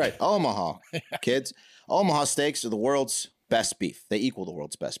 Yeah, that's right. Omaha, kids. Omaha steaks are the world's best beef. They equal the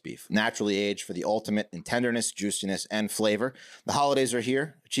world's best beef. Naturally aged for the ultimate in tenderness, juiciness, and flavor. The holidays are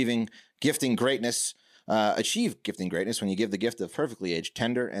here. Achieve gifting greatness when you give the gift of perfectly aged,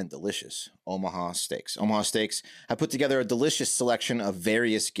 tender, and delicious Omaha steaks. Omaha Steaks have put together a delicious selection of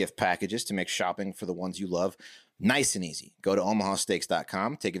various gift packages to make shopping for the ones you love nice and easy. Go to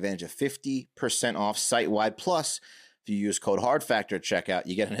omahasteaks.com. Take advantage of 50% off site-wide. Plus, if you use code HARDFACTOR at checkout,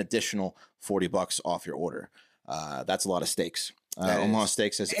 you get an additional $40 off your order. That's a lot of steaks. Omaha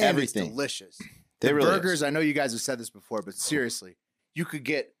Steaks has And everything. It's delicious. They The really burgers, is. I know you guys have said this before, but seriously, you could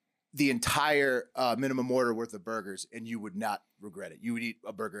get the entire minimum order worth of burgers and you would not regret it. You would eat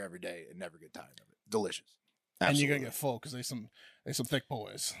a burger every day and never get tired of it. Delicious. And you're Absolutely. gonna get full because they some thick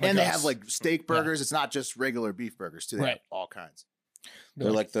boys. And they us. have like steak burgers. It's not just regular beef burgers too. They have Right. all kinds.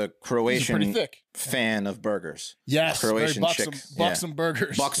 They're like the These are Croatian pretty thick. fan of burgers. Yes, Croatian very chick. buxom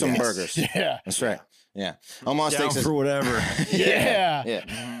burgers. Buxom burgers. Yeah, That's right. Yeah. Omaha Down Steaks is for whatever. yeah.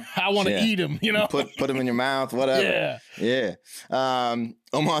 yeah. I want to Yeah. eat them. You know. Put them in your mouth, whatever. Yeah. Yeah.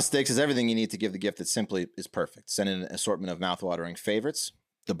 Omaha Steaks is everything you need to give the gift that simply is perfect. Send in an assortment of mouthwatering favorites.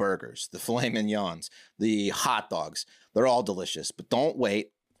 The burgers, the filet mignons, the hot dogs. They're all delicious. But don't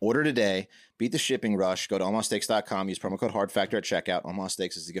wait. Order today. Beat the shipping rush. Go to omahasteaks.com. Use promo code HARDFACTOR at checkout. Omaha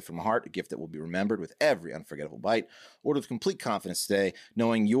Steaks is a gift from my heart, a gift that will be remembered with every unforgettable bite. Order with complete confidence today,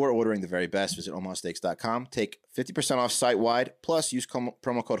 knowing you are ordering the very best. Visit omahasteaks.com. Take 50% off site-wide, plus use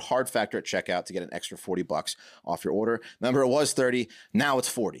promo code HARDFACTOR at checkout to get an extra $40 off your order. Remember, it was 30. Now it's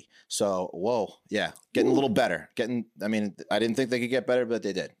 40. So, whoa. Yeah. Getting a little better. I didn't think they could get better, but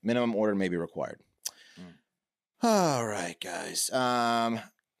they did. Minimum order may be required. All right, guys.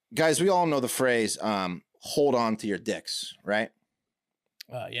 Guys, we all know the phrase, hold on to your dicks, right?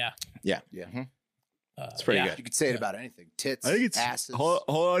 Yeah. Yeah. Yeah. It's pretty yeah. good. You could say it about anything. Tits, I think it's asses. hold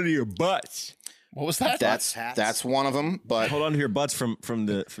on to your butts. What was that? hats. That's one of them, but Hold on to your butts from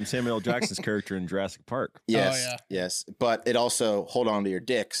Samuel L. Jackson's character in Jurassic Park. yes, yeah. yes. But it also, hold on to your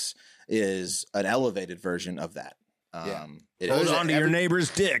dicks is an elevated version of that. Yeah. It Hold is. on to your neighbor's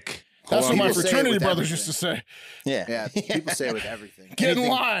dick. That's what my People say it fraternity with brothers everything. used to say. Yeah, Yeah, people say it with everything. Get in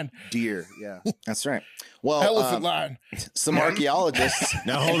Anything line. Deer, yeah. that's right. Well, Elephant line. some archaeologists.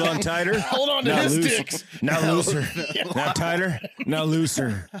 Now hold on tighter. Hold on to Now his loose. dicks. Now looser. Now tighter. Now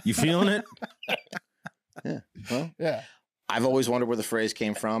looser. You feeling it? Well, Yeah. I've always wondered where the phrase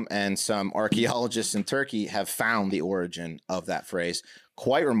came from, and some archaeologists in Turkey have found the origin of that phrase.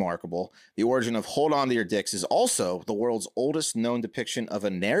 Quite remarkable. The origin of hold on to your dicks is also the world's oldest known depiction of a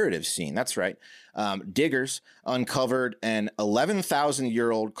narrative scene. That's right. Diggers uncovered an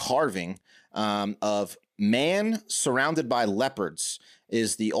 11,000-year-old carving of man surrounded by leopards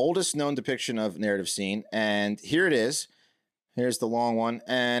is the oldest known depiction of narrative scene. And here it is. Here's the long one.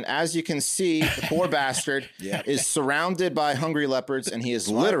 And as you can see, the poor bastard is surrounded by hungry leopards, and he is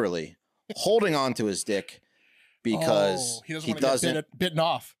literally holding on to his dick because he doesn't want to get bitten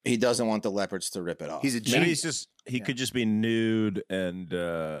off. he doesn't want the leopards to rip it off. He's a Maybe genius. he's just he could just be nude and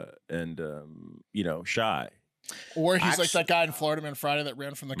shy. Or he's like that guy in Florida Man Friday that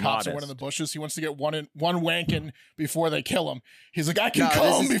ran from the cops and went in the bushes. He wants to get one wanking before they kill him. He's like, I can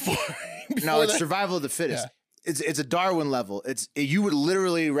come before. No, it's they- survival of the fittest. Yeah. It's a Darwin level. You would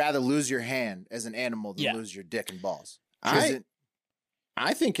literally rather lose your hand as an animal than Yeah. lose your dick and balls.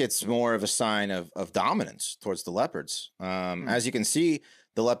 I think it's more of a sign of dominance towards the leopards. As you can see,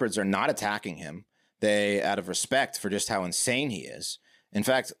 the leopards are not attacking him. They, out of respect for just how insane he is. In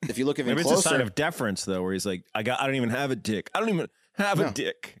fact, if you look even Maybe closer, it's a sign of deference though, where he's like, I don't even have a dick. I don't even have a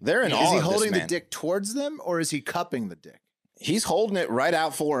dick. they're in Is awe he of this holding the man. dick towards them or is he cupping the dick? He's holding it right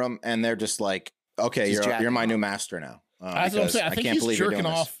out for him, and they're just like, "Okay, Just jacking you're my off. new master now." That's what I'm because saying. I think can't he's believe you're jerking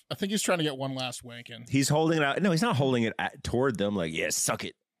doing this. off. I think he's trying to get one last wank in. He's holding it out. No, he's not holding it toward them. Like, yeah, suck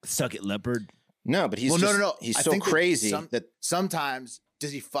it, leopard. No, but he's Well, just, no. He's I so think crazy that that sometimes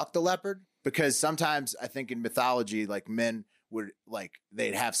does he fuck the leopard? Because sometimes I think in mythology, like men would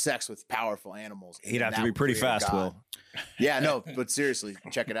they'd have sex with powerful animals. and He'd have that to be would pretty create a fast, god. Will. Yeah, no, but seriously,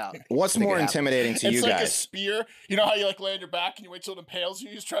 check it out. what's I think more it happens. intimidating to It's you like a guys? spear. You know how you lay on your back and you wait till it impales you?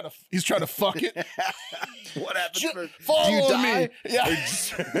 He's trying to fuck it. What happens? Ju- Do you Follow die? me. Yeah.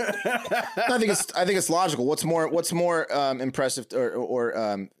 I think it's logical. What's more impressive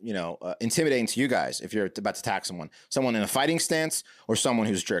or intimidating to you guys if you're about to attack someone in a fighting stance or someone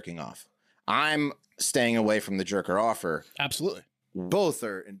who's jerking off? I'm staying away from the jerker offer. Absolutely. Both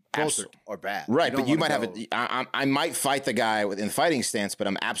are bad. Right, don't but you wanna might go- have I might fight the guy in the fighting stance, but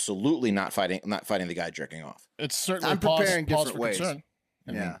I'm absolutely not fighting the guy jerking off. It's certainly I'm pause preparing different for ways. concern.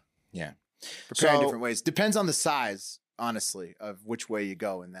 Yeah, Yeah. preparing So- different ways. Depends on the size, honestly, of which way you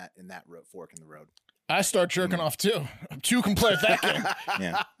go in that fork in the road. I start jerking off too. I'm too can play at that game.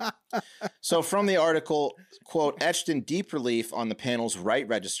 Yeah. So from the article, quote, etched in deep relief on the panel's right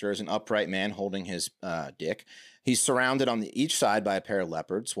register is an upright man holding his dick. He's surrounded on each side by a pair of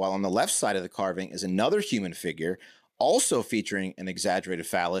leopards, while on the left side of the carving is another human figure, also featuring an exaggerated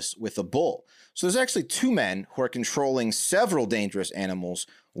phallus with a bull. So there's actually two men who are controlling several dangerous animals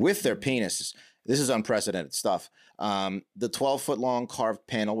with their penises. This is unprecedented stuff. The 12-foot-long carved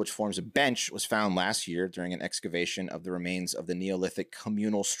panel, which forms a bench, was found last year during an excavation of the remains of the Neolithic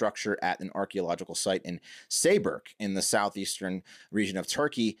communal structure at an archaeological site in Sayburk in the southeastern region of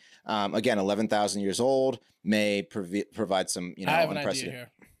Turkey. Again, 11,000 years old, may provide some, I have an idea unprecedented.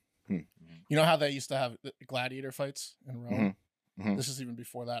 here. You know how they used to have the gladiator fights in Rome? This is even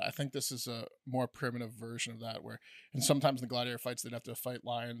before that. I think this is a more primitive version of that, where, and sometimes in the gladiator fights, they'd have to fight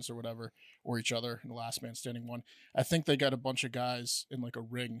lions or whatever, or each other in the last man standing one. I think they got a bunch of guys in like a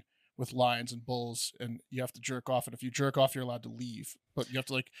ring with lions and bulls, and you have to jerk off. And if you jerk off, you're allowed to leave, but you have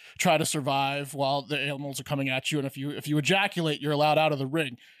to like try to survive while the animals are coming at you. And if you ejaculate, you're allowed out of the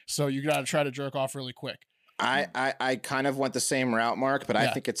ring. So you got to try to jerk off really quick. I kind of went the same route, Mark, but I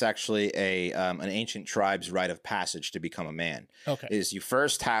think it's actually an ancient tribe's rite of passage to become a man. Okay. Is you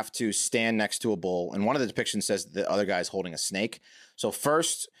first have to stand next to a bull, and one of the depictions says the other guy's holding a snake. So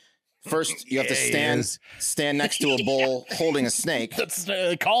first you have to stand next to a bull holding a snake.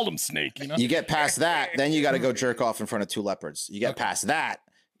 They called him Snake, you know? You get past that, then you got to go jerk off in front of 2 leopards. You get past that,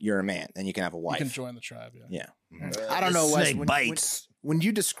 you're a man. Then you can have a wife. You can join the tribe, Yeah. I don't know, Wes. Snake bites. When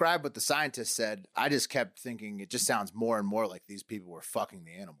you describe what the scientist said, I just kept thinking it just sounds more and more like these people were fucking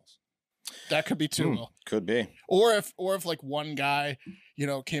the animals. That could be too, Will. Could be. Or if like one guy, you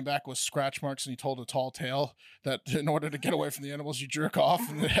know, came back with scratch marks and he told a tall tale that in order to get away from the animals, you jerk off,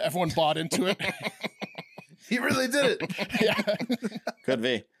 and everyone bought into it. He really did it. Yeah. Could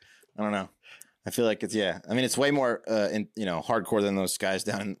be. I don't know. I feel like it's I mean, it's way more hardcore than those guys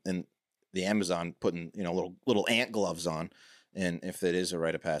down in the Amazon putting little ant gloves on. And if it is a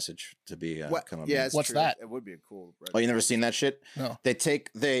rite of passage to be become a man. What's true. that? It would be a cool. Oh, you never seen that shit? No.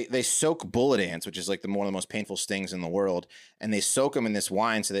 They soak bullet ants, which is like one of the most painful stings in the world, and they soak them in this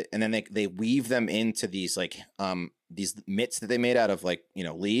wine and then they weave them into these these mitts that they made out of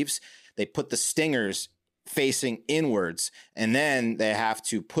leaves. They put the stingers facing inwards, and then they have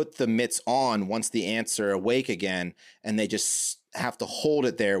to put the mitts on once the ants are awake again, and they just have to hold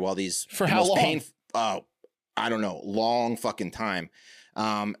it there while these for how long? I don't know, long fucking time.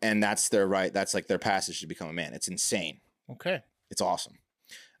 And that's their right. That's like their passage to become a man. It's insane. Okay. It's awesome.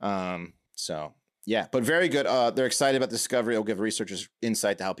 So yeah, but very good. They're excited about the discovery. It'll give researchers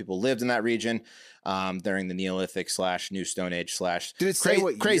insight to how people lived in that region during the Neolithic / New Stone Age / Did it say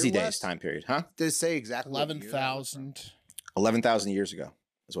what crazy year, days Wes? time period, huh? Did it say exactly 11,000. 11,000 years ago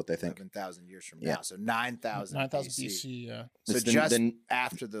is what they think. 11,000 years from Yeah. now. So 9,000 BC, yeah. So It's just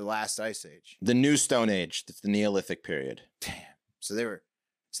after the last ice age. The New Stone Age. That's the Neolithic period. Damn. So they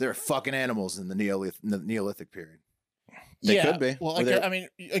were fucking animals in the Neolithic period. They could be. Well, Or they're- I mean,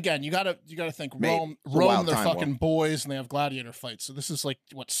 again, you gotta think Maybe. Rome. It's a wild They're time, fucking Will. boys, and they have gladiator fights. So this is like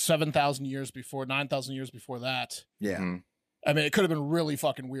what 7,000 years before, 9,000 years before that. Yeah. Mhm. I mean, it could have been really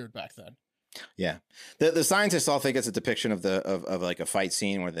fucking weird back then. Yeah, the scientists all think it's a depiction of like a fight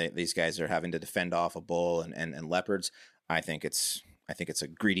scene where these guys are having to defend off a bull and leopards. I think it's a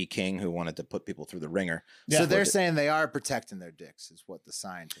greedy king who wanted to put people through the ringer. Yeah. So they're saying they are protecting their dicks, is what the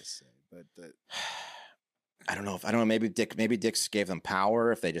scientists say. But I don't know. Maybe Dix gave them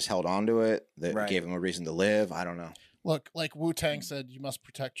power if they just held on to it. That Right. gave them a reason to live. I don't know. Look, like Wu-Tang said, you must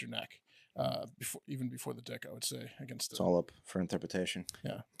protect your neck. Before the dick, I would say, against It's it. all up for interpretation.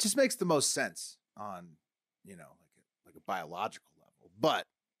 it just makes the most sense on, like a biological level. But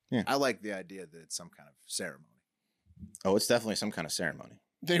Yeah. I like the idea that it's some kind of ceremony. Oh, it's definitely some kind of ceremony.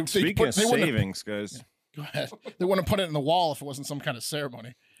 Speaking of wouldn't have- savings, guys. Go ahead. They wouldn't put it in the wall if it wasn't some kind of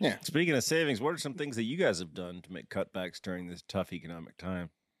ceremony. Speaking of savings, what are some things that you guys have done to make cutbacks during this tough economic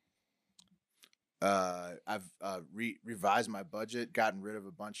time? I've revised my budget, gotten rid of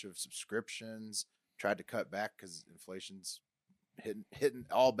a bunch of subscriptions, tried to cut back because inflation's hitting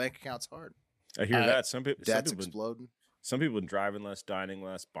all bank accounts hard. I hear that some people Exploding. some people been driving less, dining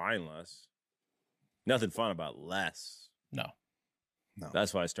less, buying less. Nothing fun about less. No.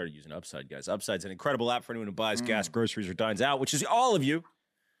 That's why I started using Upside, guys. Upside's an incredible app for anyone who buys gas, groceries, or dines out, which is all of you.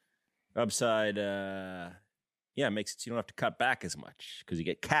 Upside, makes it so you don't have to cut back as much because you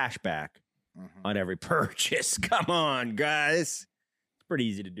get cash back on every purchase. Come on, guys. It's pretty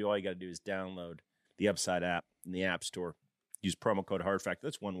easy to do. All you got to do is download the Upside app in the App Store. Use promo code HARDFACTOR.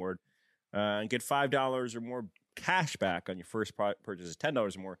 That's one word. And get $5 or more cash back on your first purchase is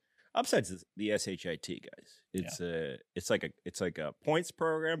 $10 or more. Upside's the SHIT, guys. It's like a points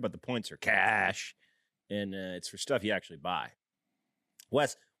program, but the points are cash, and it's for stuff you actually buy.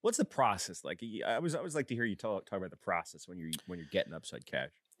 Wes, what's the process like? I always like to hear you talk about the process when you're getting Upside cash.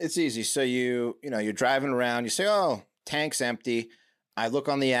 It's easy. So you're driving around. You say, "Oh, tank's empty." I look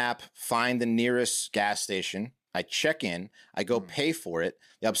on the app, find the nearest gas station. I check in. I go pay for it.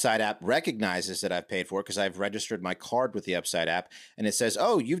 The Upside app recognizes that I've paid for it because I've registered my card with the Upside app, and it says,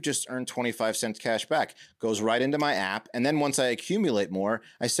 "Oh, you've just earned 25 cents cash back." Goes right into my app, and then once I accumulate more,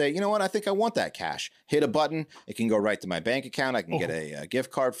 I say, "You know what? I think I want that cash." Hit a button. It can go right to my bank account. I can get a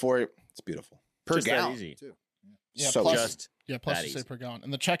gift card for it. It's beautiful. Per Just that gallon, easy. too. Yeah, So plus, just plus that you say easy. per gallon.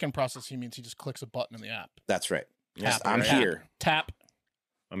 And the check-in process, he means he just clicks a button in the app. That's right. Tap. I'm Tap. here. Tap.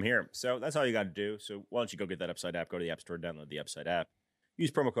 I'm here. So that's all you got to do. So why don't you go get that Upside app? Go to the App Store, download the Upside app.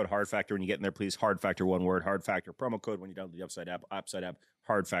 Use promo code Hard Factor when you get in there, please. Hard Factor, one word. Hard Factor promo code when you download the Upside app. Upside app.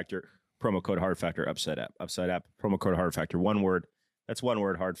 Hard Factor promo code Hard Factor. Upside app. Upside app promo code Hard Factor. One word. That's one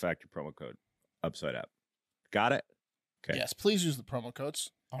word. Hard Factor promo code Upside app. Got it? Okay. Yes, please use the promo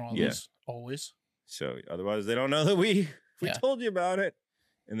codes on all these. Always. So otherwise, they don't know that we Yeah. told you about it,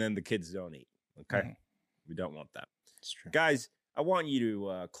 and then the kids don't eat. Okay, Mhm. we don't want that, That's true. guys. I want you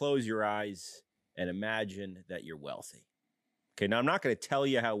to close your eyes and imagine that you're wealthy. Okay, now I'm not going to tell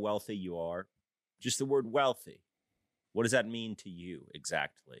you how wealthy you are. Just the word wealthy. What does that mean to you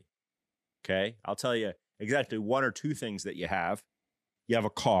exactly? Okay, I'll tell you exactly one or two things that you have. You have a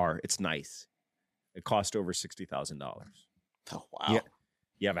car. It's nice. It cost over $60,000. Oh, wow. Yeah.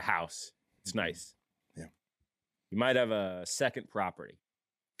 You have a house. It's nice. Yeah. You might have a second property.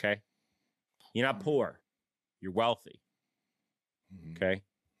 Okay. You're not poor. You're wealthy. Mhm. Okay.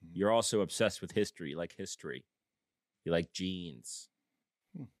 You're also obsessed with history. You like history. You like jeans.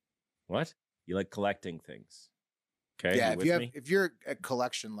 Hmm. What? You like collecting things. Okay. Yeah, You with me? if you're at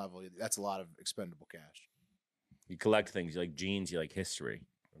collection level, that's a lot of expendable cash. You collect things. You like jeans. You like history.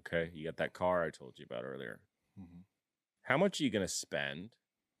 Okay. You got that car I told you about earlier. Mhm. How much are you going to spend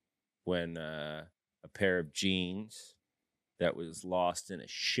when a pair of jeans that was lost in a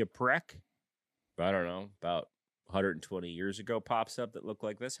shipwreck, I don't know, about 120 years ago pops up that look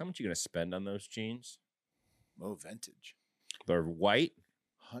like this? How much are you going to spend on those jeans? Oh, vintage. They're white.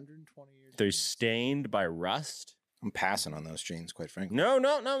 120 years. They're stained by rust. I'm passing on those jeans, quite frankly. No.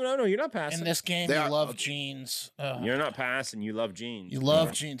 You're not passing. In this game, They you are- love okay. jeans. You're not passing. You love jeans. You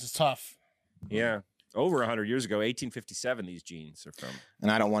love jeans. It's tough. Yeah. Over 100 years ago, 1857, these jeans are from. And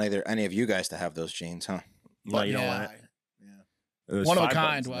I don't want any of you guys to have those jeans, huh? No, you don't yeah. want it. Yeah. There's One of a 5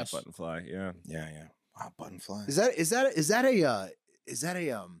 kind, buttons in that Wes. button fly. Yeah. Yeah. Wow, button fly. Is that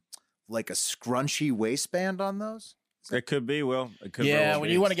a like a scrunchy waistband on those? It could be, Will. It could very Yeah, well when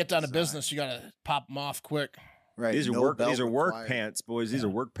be. you want to get down to Design. business, you got to pop them off quick. Right. These are no work. belt These are work required. pants, boys. These are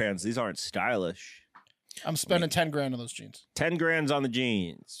work pants. These aren't stylish. I'm spending 10 grand on those jeans. 10 grand's on the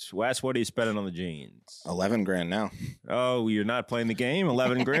jeans. Wes, what are you spending on the jeans? 11 grand now. Oh, you're not playing the game.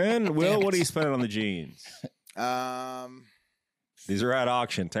 11 grand. Will, what are you spending on the jeans? These are at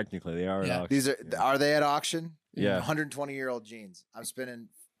auction. Technically, they are at Yeah. auction. These are they at auction? Yeah. 120-year-old jeans. I'm spending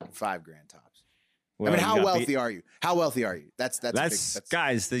 5 grand tops. Well, I mean, you how got wealthy beat- are you? How wealthy are you? That's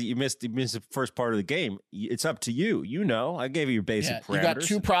guys. You missed the first part of the game. It's up to you. You know, I gave you your basic Yeah, parameters. you got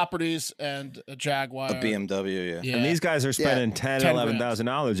 2 properties and a Jaguar. A BMW, yeah. Yeah. And these guys are spending Yeah. 10, 10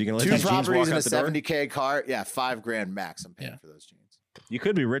 $11,000. You can let 2 these jeans properties walk and a out the door. 70K car. Yeah, 5 grand max. I'm paying Yeah. for those jeans. You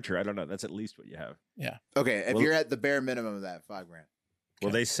could be richer. I don't know. That's at least what you have. Okay, if Well- you're at the bare minimum of that, 5 grand.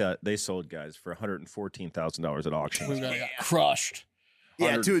 Well, they sold guys for $114,000 at auction. We got crushed.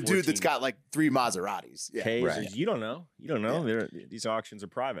 Yeah, to a dude 114. that's got like 3 Maseratis. Yeah, Tasers. right. You don't know. These auctions are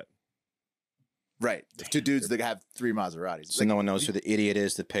private. Right. To dudes that have 3 Maseratis. So no one knows who the idiot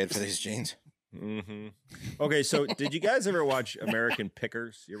is that paid for these jeans. Mm-hmm. Okay, so did you guys ever watch American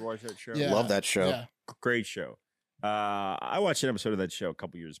Pickers? You ever watch that show? Yeah. Love that show. Yeah. Great show. I watched an episode of that show a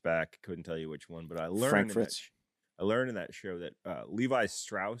couple years back. Couldn't tell you which one, but I learned Frank in that Fritz. I learned in that show that Levi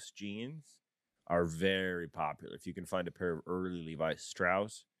Strauss jeans are very popular. If you can find a pair of early Levi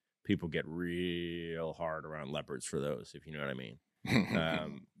Strauss, people get real hard around leopards for those, if you know what I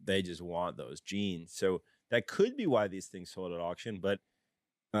mean. They just want those jeans. So that could be why these things sold at auction. But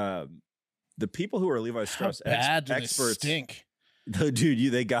the people who are Levi How Strauss bad do they experts, stink?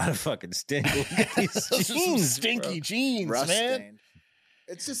 dude, they gotta fucking stink. Look at these Those are some jeans, stinky bro. jeans, Rust man. stained.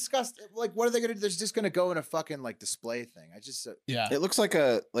 It's disgusting. Like, what are they gonna do? They're just gonna go in a fucking like display thing. I just Yeah. It looks like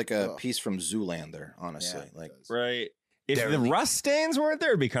a Ugh. piece from Zoolander, honestly. yeah, it Like does. Right. If the Dirty. rust stains weren't there,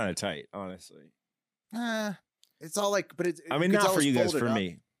 it'd be kind of tight, honestly. It's all like, but it's. I mean, it's not for always you guys, folded for up.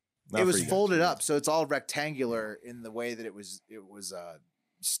 me. Not It for was you guys. folded up, so it's all rectangular in the way that it was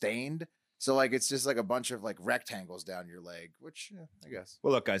stained. So like it's just like a bunch of like rectangles down your leg, which I guess.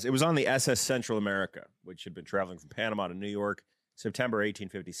 Well, look, guys, it was on the SS Central America, which had been traveling from Panama to New York, September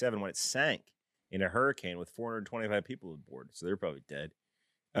 1857, when it sank in a hurricane with 425 people aboard. So they're probably dead.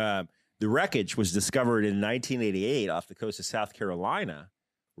 The wreckage was discovered in 1988 off the coast of South Carolina,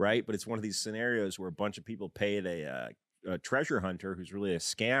 right? But it's one of these scenarios where a bunch of people paid a treasure hunter who's really a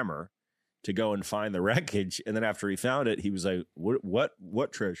scammer to go and find the wreckage. And then after he found it, he was like,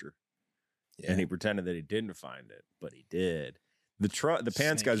 what treasure? And he pretended that he didn't find it, but he did. The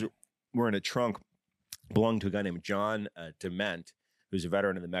pants guys were in a trunk belonging to a guy named John Dement, who's a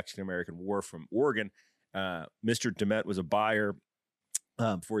veteran of the Mexican-American War from Oregon. Mr. Dement was a buyer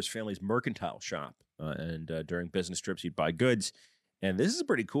for his family's mercantile shop and during business trips, he'd buy goods. And this is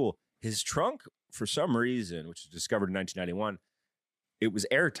pretty cool. His trunk, for some reason, which was discovered in 1991, it was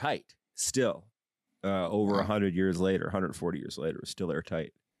airtight still. Over 100 years later, 140 years later, it was still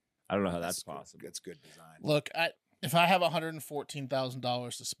airtight. I don't know how that's possible. That's good design. Look, if I have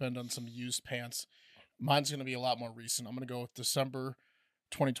 $114,000 to spend on some used pants, mine's going to be a lot more recent. I'm going to go with December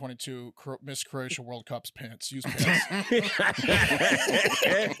 2022 Miss Croatia World Cup's pants, used pants.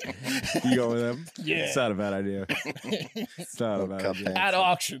 You go with them? Yeah. It's not a bad idea. It's not a bad idea. At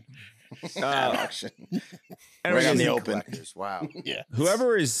auction. At auction. Right on the open. Collectors. Wow. Yeah.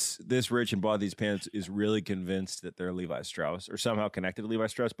 Whoever is this rich and bought these pants is really convinced that they're Levi Strauss or somehow connected to Levi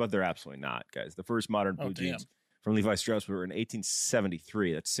Strauss, but they're absolutely not, guys. The first modern blue jeans from Levi Strauss were in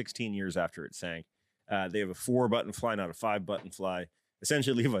 1873. That's 16 years after it sank. They have a 4-button fly, not a 5-button fly.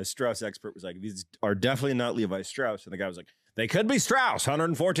 Essentially, Levi Strauss expert was like, these are definitely not Levi Strauss. And the guy was like, they could be Strauss,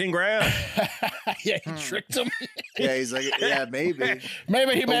 114 grand. Yeah, he tricked him. Yeah, he's like, yeah, maybe.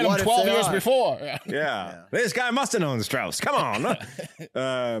 Maybe he made them 12 years before. Yeah. This guy must have known Strauss. Come on.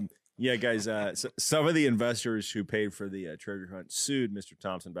 Yeah, guys, some of the investors who paid for the treasure hunt sued Mr.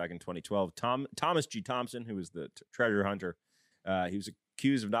 Thompson back in 2012. Thomas G. Thompson, who was the treasure hunter, he was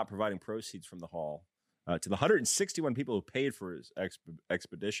accused of not providing proceeds from the haul to the 161 people who paid for his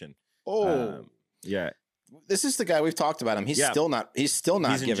expedition. Yeah. This is the guy we've talked about him. He's still not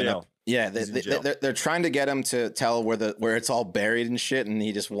giving up. Yeah, they're trying to get him to tell where it's all buried and shit, and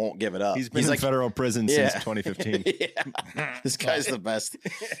he just won't give it up. He's been in federal prison since 2015. Yeah. This guy's the best.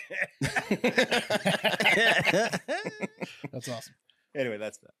 That's awesome. Anyway,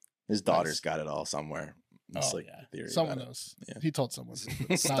 that's that. His daughter's got it all somewhere. It's someone knows. Yeah. He told someone.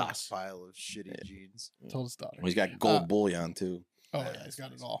 Stockpile of shitty jeans. Told his daughter. He's got gold bullion too. Oh yeah, he's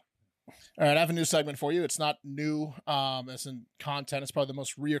got it all. All right, I have a new segment for you. It's not new as in content. It's probably the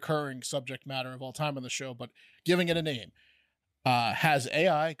most reoccurring subject matter of all time on the show, but giving it a name. Has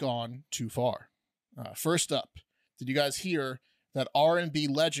AI gone too far? First up, did you guys hear that R&B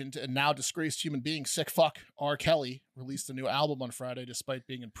legend and now disgraced human being, sick fuck, R. Kelly, released a new album on Friday despite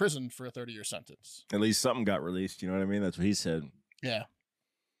being in prison for a 30-year sentence? At least something got released. You know what I mean? That's what he said. Yeah,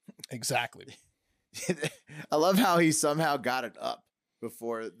 exactly. I love how he somehow got it up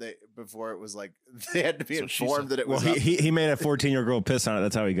before it was like they had to be informed that it was. Well, he made a 14-year-old girl piss on it.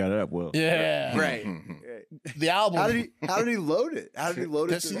 That's how he got it up. Will. Yeah, right. The album. How did he load it? How did he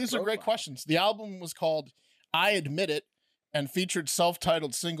load it? These are great questions. The album was called "I Admit It" and featured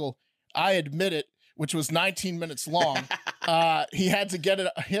self-titled single "I Admit It," which was 19 minutes long. He had to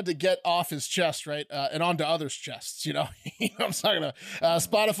get off his chest, right, and onto others' chests. You know what I'm talking about.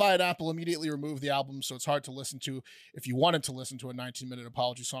 Spotify and Apple immediately removed the album, so it's hard to listen to if you wanted to listen to a 19-minute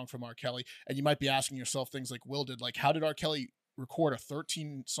apology song from R. Kelly. And you might be asking yourself things like Will did, like, how did R. Kelly record a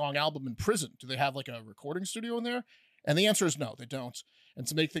 13-song album in prison? Do they have like a recording studio in there? And the answer is no, they don't. And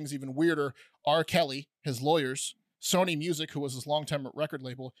to make things even weirder, R. Kelly, his lawyers, Sony Music, who was his longtime record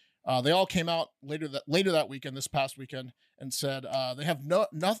label, they all came out later that weekend, this past weekend, and said they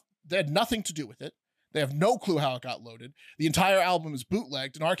had nothing to do with it. They have no clue how it got loaded. The entire album is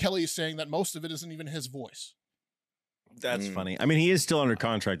bootlegged, and R. Kelly is saying that most of it isn't even his voice. That's funny. I mean, he is still under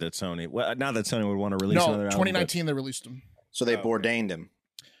contract at Sony. Well, not that Sony would want to release another album. 2019 they released him. So they ordained him.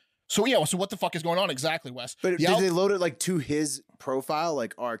 So yeah, so what the fuck is going on exactly, Wes? But did they load it like to his profile,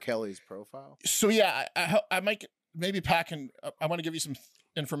 like R. Kelly's profile? So yeah, I might maybe Pat can. I want to give you some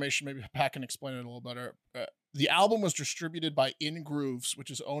information. Maybe Pat can explain it a little better. The album was distributed by In Grooves,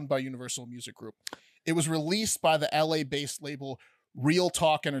 which is owned by Universal Music Group. It was released by the LA-based label Real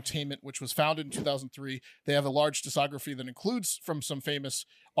Talk Entertainment, which was founded in 2003. They have a large discography that includes from some famous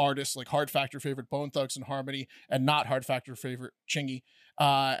artists like Hard Factor favorite Bone Thugs and Harmony and not Hard Factor favorite Chingy.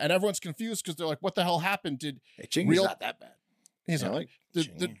 And everyone's confused because they're like, what the hell happened? Chingy's not that bad. He's not.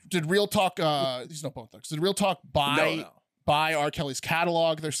 Did Real Talk, he's no Bone Thugs. Did Real Talk buy R. Kelly's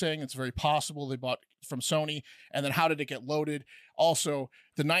catalog? They're saying it's very possible they bought from Sony. And then how did it get loaded? Also,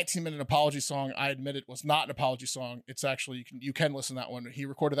 the 19-minute apology song, I Admit It, was not an apology song. It's actually, you can listen to that one. He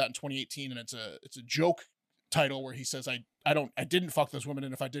recorded that in 2018, and it's a joke title where he says, I didn't fuck those women,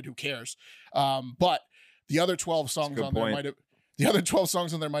 and if I did, who cares? But the other 12 songs on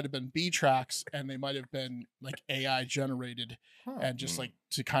there might have been B tracks, and they might have been like AI generated and just like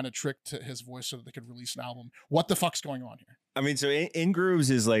to kind of trick to his voice so that they could release an album. What the fuck's going on here? I mean, so In Grooves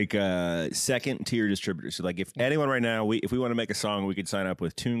is like a second tier distributor. So like if anyone right now, if we want to make a song, we could sign up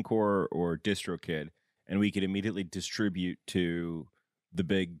with TuneCore or DistroKid, and we could immediately distribute to the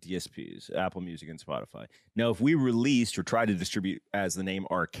big DSPs, Apple Music and Spotify. Now, if we released or tried to distribute as the name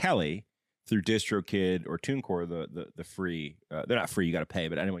R. Kelly through DistroKid or TuneCore, the free, they're not free, you got to pay,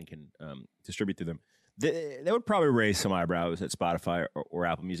 but anyone can distribute through them. They would probably raise some eyebrows at Spotify or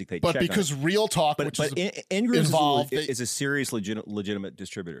Apple Music. But because Real Talk, which is involved, is a serious legitimate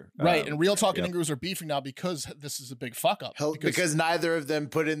distributor, right? And Real Talk and Ingrooves are beefing now because this is a big fuck up. Because neither of them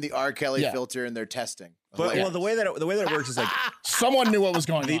put in the R. Kelly filter in their testing. But well, the way that it works is like someone knew what was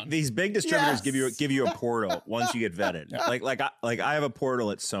going on. These big distributors give you a portal once you get vetted. Yeah. Like I have a portal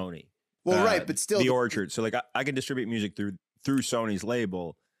at Sony. Well, right, but still the Orchard. So like I can distribute music through Sony's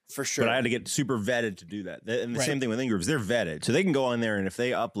label. For sure. But I had to get super vetted to do that. And the same thing with Ingrooves. They're vetted. So they can go on there, and if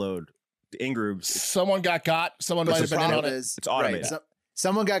they upload to Ingrooves. Someone got. Someone might have been in on it. It's automated. Right.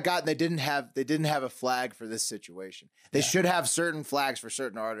 Someone got and they didn't have a flag for this situation. They should have certain flags for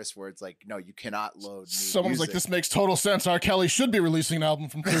certain artists where it's like, no, you cannot load new Someone's music. like, this makes total sense. R. Kelly should be releasing an album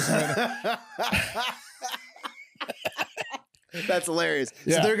from prison. That's hilarious.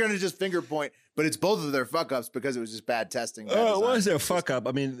 Yeah. So they're going to just finger point, but it's both of their fuck ups because it was just bad testing. It was a fuck up.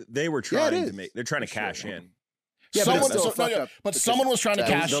 I mean, they were trying to they're trying to cash in. Yeah, but someone was trying to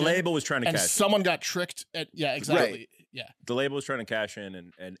cash in. The label was trying to cash in. And someone got tricked. Exactly. Right. Yeah. The label was trying to cash in,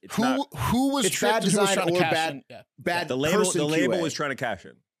 and it's who was tricked? Bad design or bad. The label was trying to cash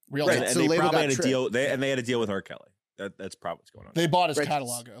in. Real and they probably had a deal. They had a deal with R. Kelly. That's probably what's going on. They bought his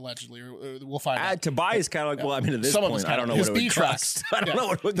catalog allegedly. We'll find out. To buy his catalog. Well, I mean, at this point, I don't know what it would cost. I don't know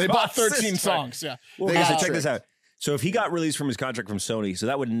what it would cost. They bought 13 songs. Yeah. Well, check this out. So if he got released from his contract from Sony, so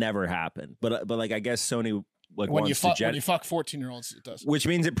that would never happen. But like I guess Sony when you fuck 14-year-olds, it does. Which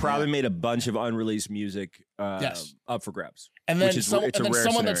means it probably made a bunch of unreleased music up for grabs. And then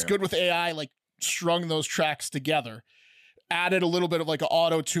someone that's good with AI like strung those tracks together, added a little bit of like an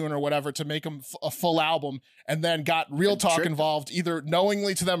auto tune or whatever to make them a full album, and then got Real Talk involved, either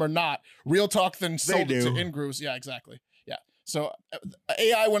knowingly to them or not. Real Talk then sold it to Ingrooves. Yeah, exactly. Yeah. So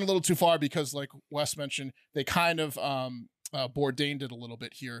AI went a little too far because, like Wes mentioned, they kind of Bourdained it a little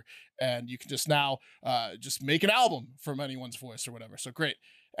bit here, and you can just now just make an album from anyone's voice or whatever. So great.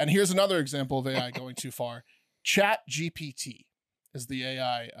 And here's another example of AI going too far. ChatGPT is the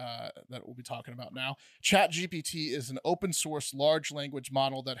AI that we'll be talking about now. ChatGPT is an open source large language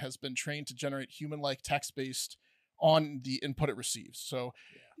model that has been trained to generate human-like text based on the input it receives. So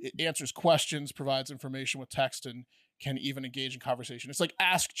it answers questions, provides information with text, and can even engage in conversation. It's like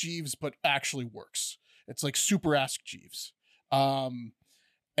Ask Jeeves, but actually works. It's like super Ask Jeeves. And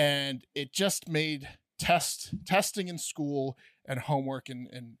it just made testing in school and homework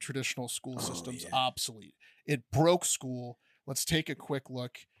in traditional school systems obsolete. It broke school. Let's take a quick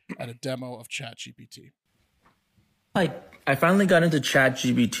look at a demo of ChatGPT. I finally got into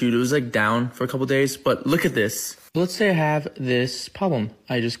ChatGPT. It was like down for a couple days, but look at this. Let's say I have this problem.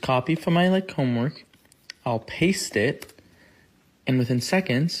 I just copy from my homework. I'll paste it, and within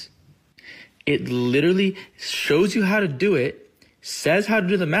seconds, it literally shows you how to do it, says how to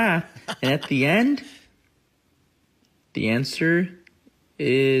do the math, and at the end, the answer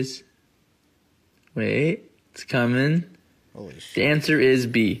is, wait, it's coming. Holy shit. The answer is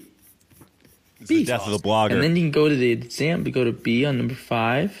B. It's the death of the blogger. And then you can go to the exam, go to B on number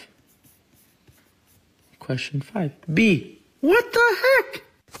 5. Question 5. B. What the heck?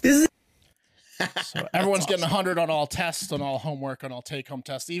 This is So everyone's getting 100 on all tests, on all homework, on all take-home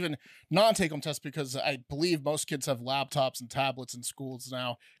tests, even non-take-home tests, because I believe most kids have laptops and tablets in schools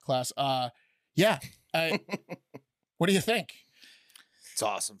now. Class, what do you think? It's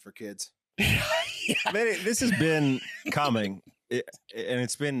awesome for kids. Man, this has been coming, and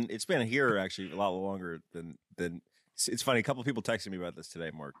it's been here actually a lot longer than. It's funny. A couple of people texted me about this today,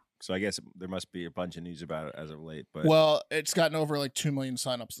 Mark. So I guess there must be a bunch of news about it as of late. But well, it's gotten over like 2 million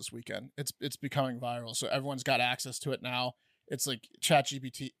signups this weekend. It's becoming viral, so everyone's got access to it now. It's like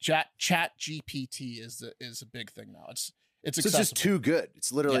ChatGPT. ChatGPT is a big thing now. It's just too good.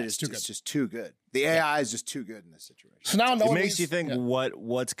 It's literally just too good. The AI is just too good in this situation. So now it makes you think where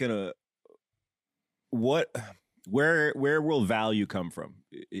will value come from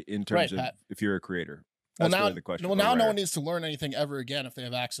in terms of if you're a creator? That's really the question. Well, now no one needs to learn anything ever again. If they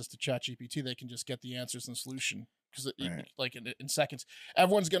have access to ChatGPT, they can just get the answers and solution because like in seconds.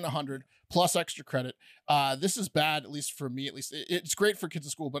 Everyone's getting 100 plus extra credit. This is bad, at least for me. At least it's great for kids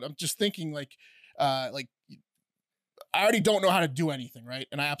at school, but I'm just thinking like I already don't know how to do anything, right?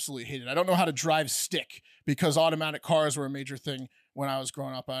 And I absolutely hate it. I don't know how to drive stick because automatic cars were a major thing when I was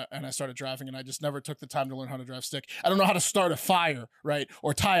growing up and I started driving, and I just never took the time to learn how to drive stick. I don't know how to start a fire, right?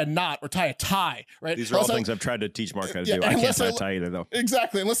 Or tie a knot or tie a tie, right? These are all things I've tried to teach Mark how to do. I can't tie either, though.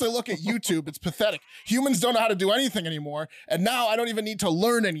 Exactly. Unless I look at YouTube, it's pathetic. Humans don't know how to do anything anymore. And now I don't even need to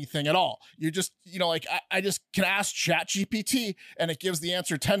learn anything at all. You just, like I just can ask ChatGPT and it gives the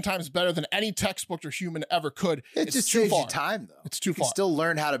answer 10 times better than any textbook or human ever could. It just saves you time, though. It's too far. You can still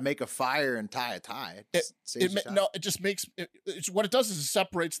learn how to make a fire and tie a tie. It just makes what it does is it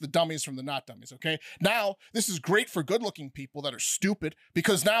separates the dummies from the not dummies. Okay, now this is great for good-looking people that are stupid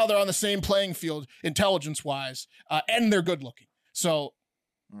because now they're on the same playing field intelligence-wise, and they're good-looking. So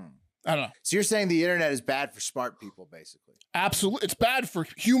I don't know. So you're saying the internet is bad for smart people, basically? Absolutely, it's bad for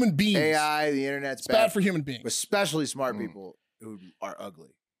human beings. AI, the internet's bad for human beings, especially smart people who are ugly.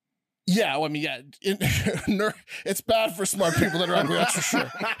 Yeah, well, I mean, it's bad for smart people that are ugly, that's for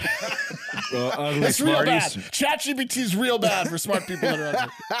sure. Ugly it's real bad. ChatGPT is real bad for smart people that are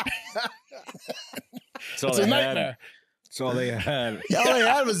ugly. It's a nightmare. That's all they had. All they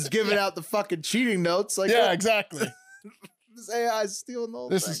had was giving out the fucking cheating notes. Like, yeah, exactly. This AI is stealing the whole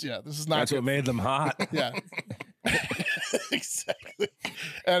thing. This is not That's what made them hot. Yeah. Exactly.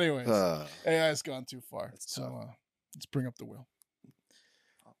 Anyways, AI's gone too far. So let's bring up the wheel.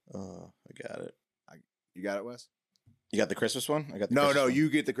 I got it. You got it, Wes? You got the Christmas one? I got the No, you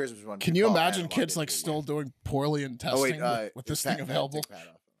get the Christmas one. Can you imagine kids like still doing poorly in testing with this thing available?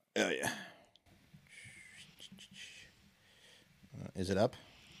 Oh, yeah. Is it up?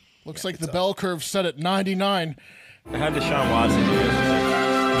 Looks like the bell curve set at 99. I had Deshaun Watson do this.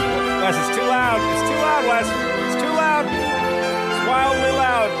 Wes, it's too loud. It's too loud, Wes. It's too loud. It's wildly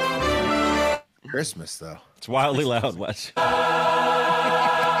loud. Christmas, though. It's wildly loud, Wes.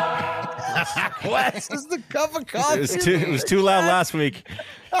 Wes is the cup of coffee. It was too loud last week.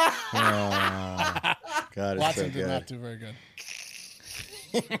 God, it's Watson so did good. not do very good.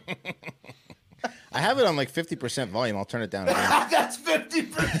 I have it on like 50% volume. I'll turn it down again. That's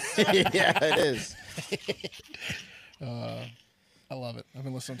 50%. Yeah, it is. I love it. I've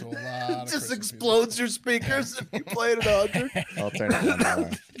been listening to a lot of Just Christmas explodes your speakers if you play it at 100. I'll turn it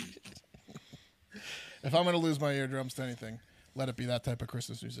down. If I'm going to lose my eardrums to anything, let it be that type of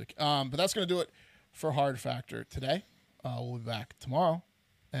Christmas music. But that's going to do it for Hard Factor today. We'll be back tomorrow,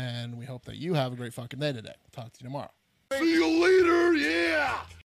 and we hope that you have a great fucking day today. Talk to you tomorrow. See you later, yeah!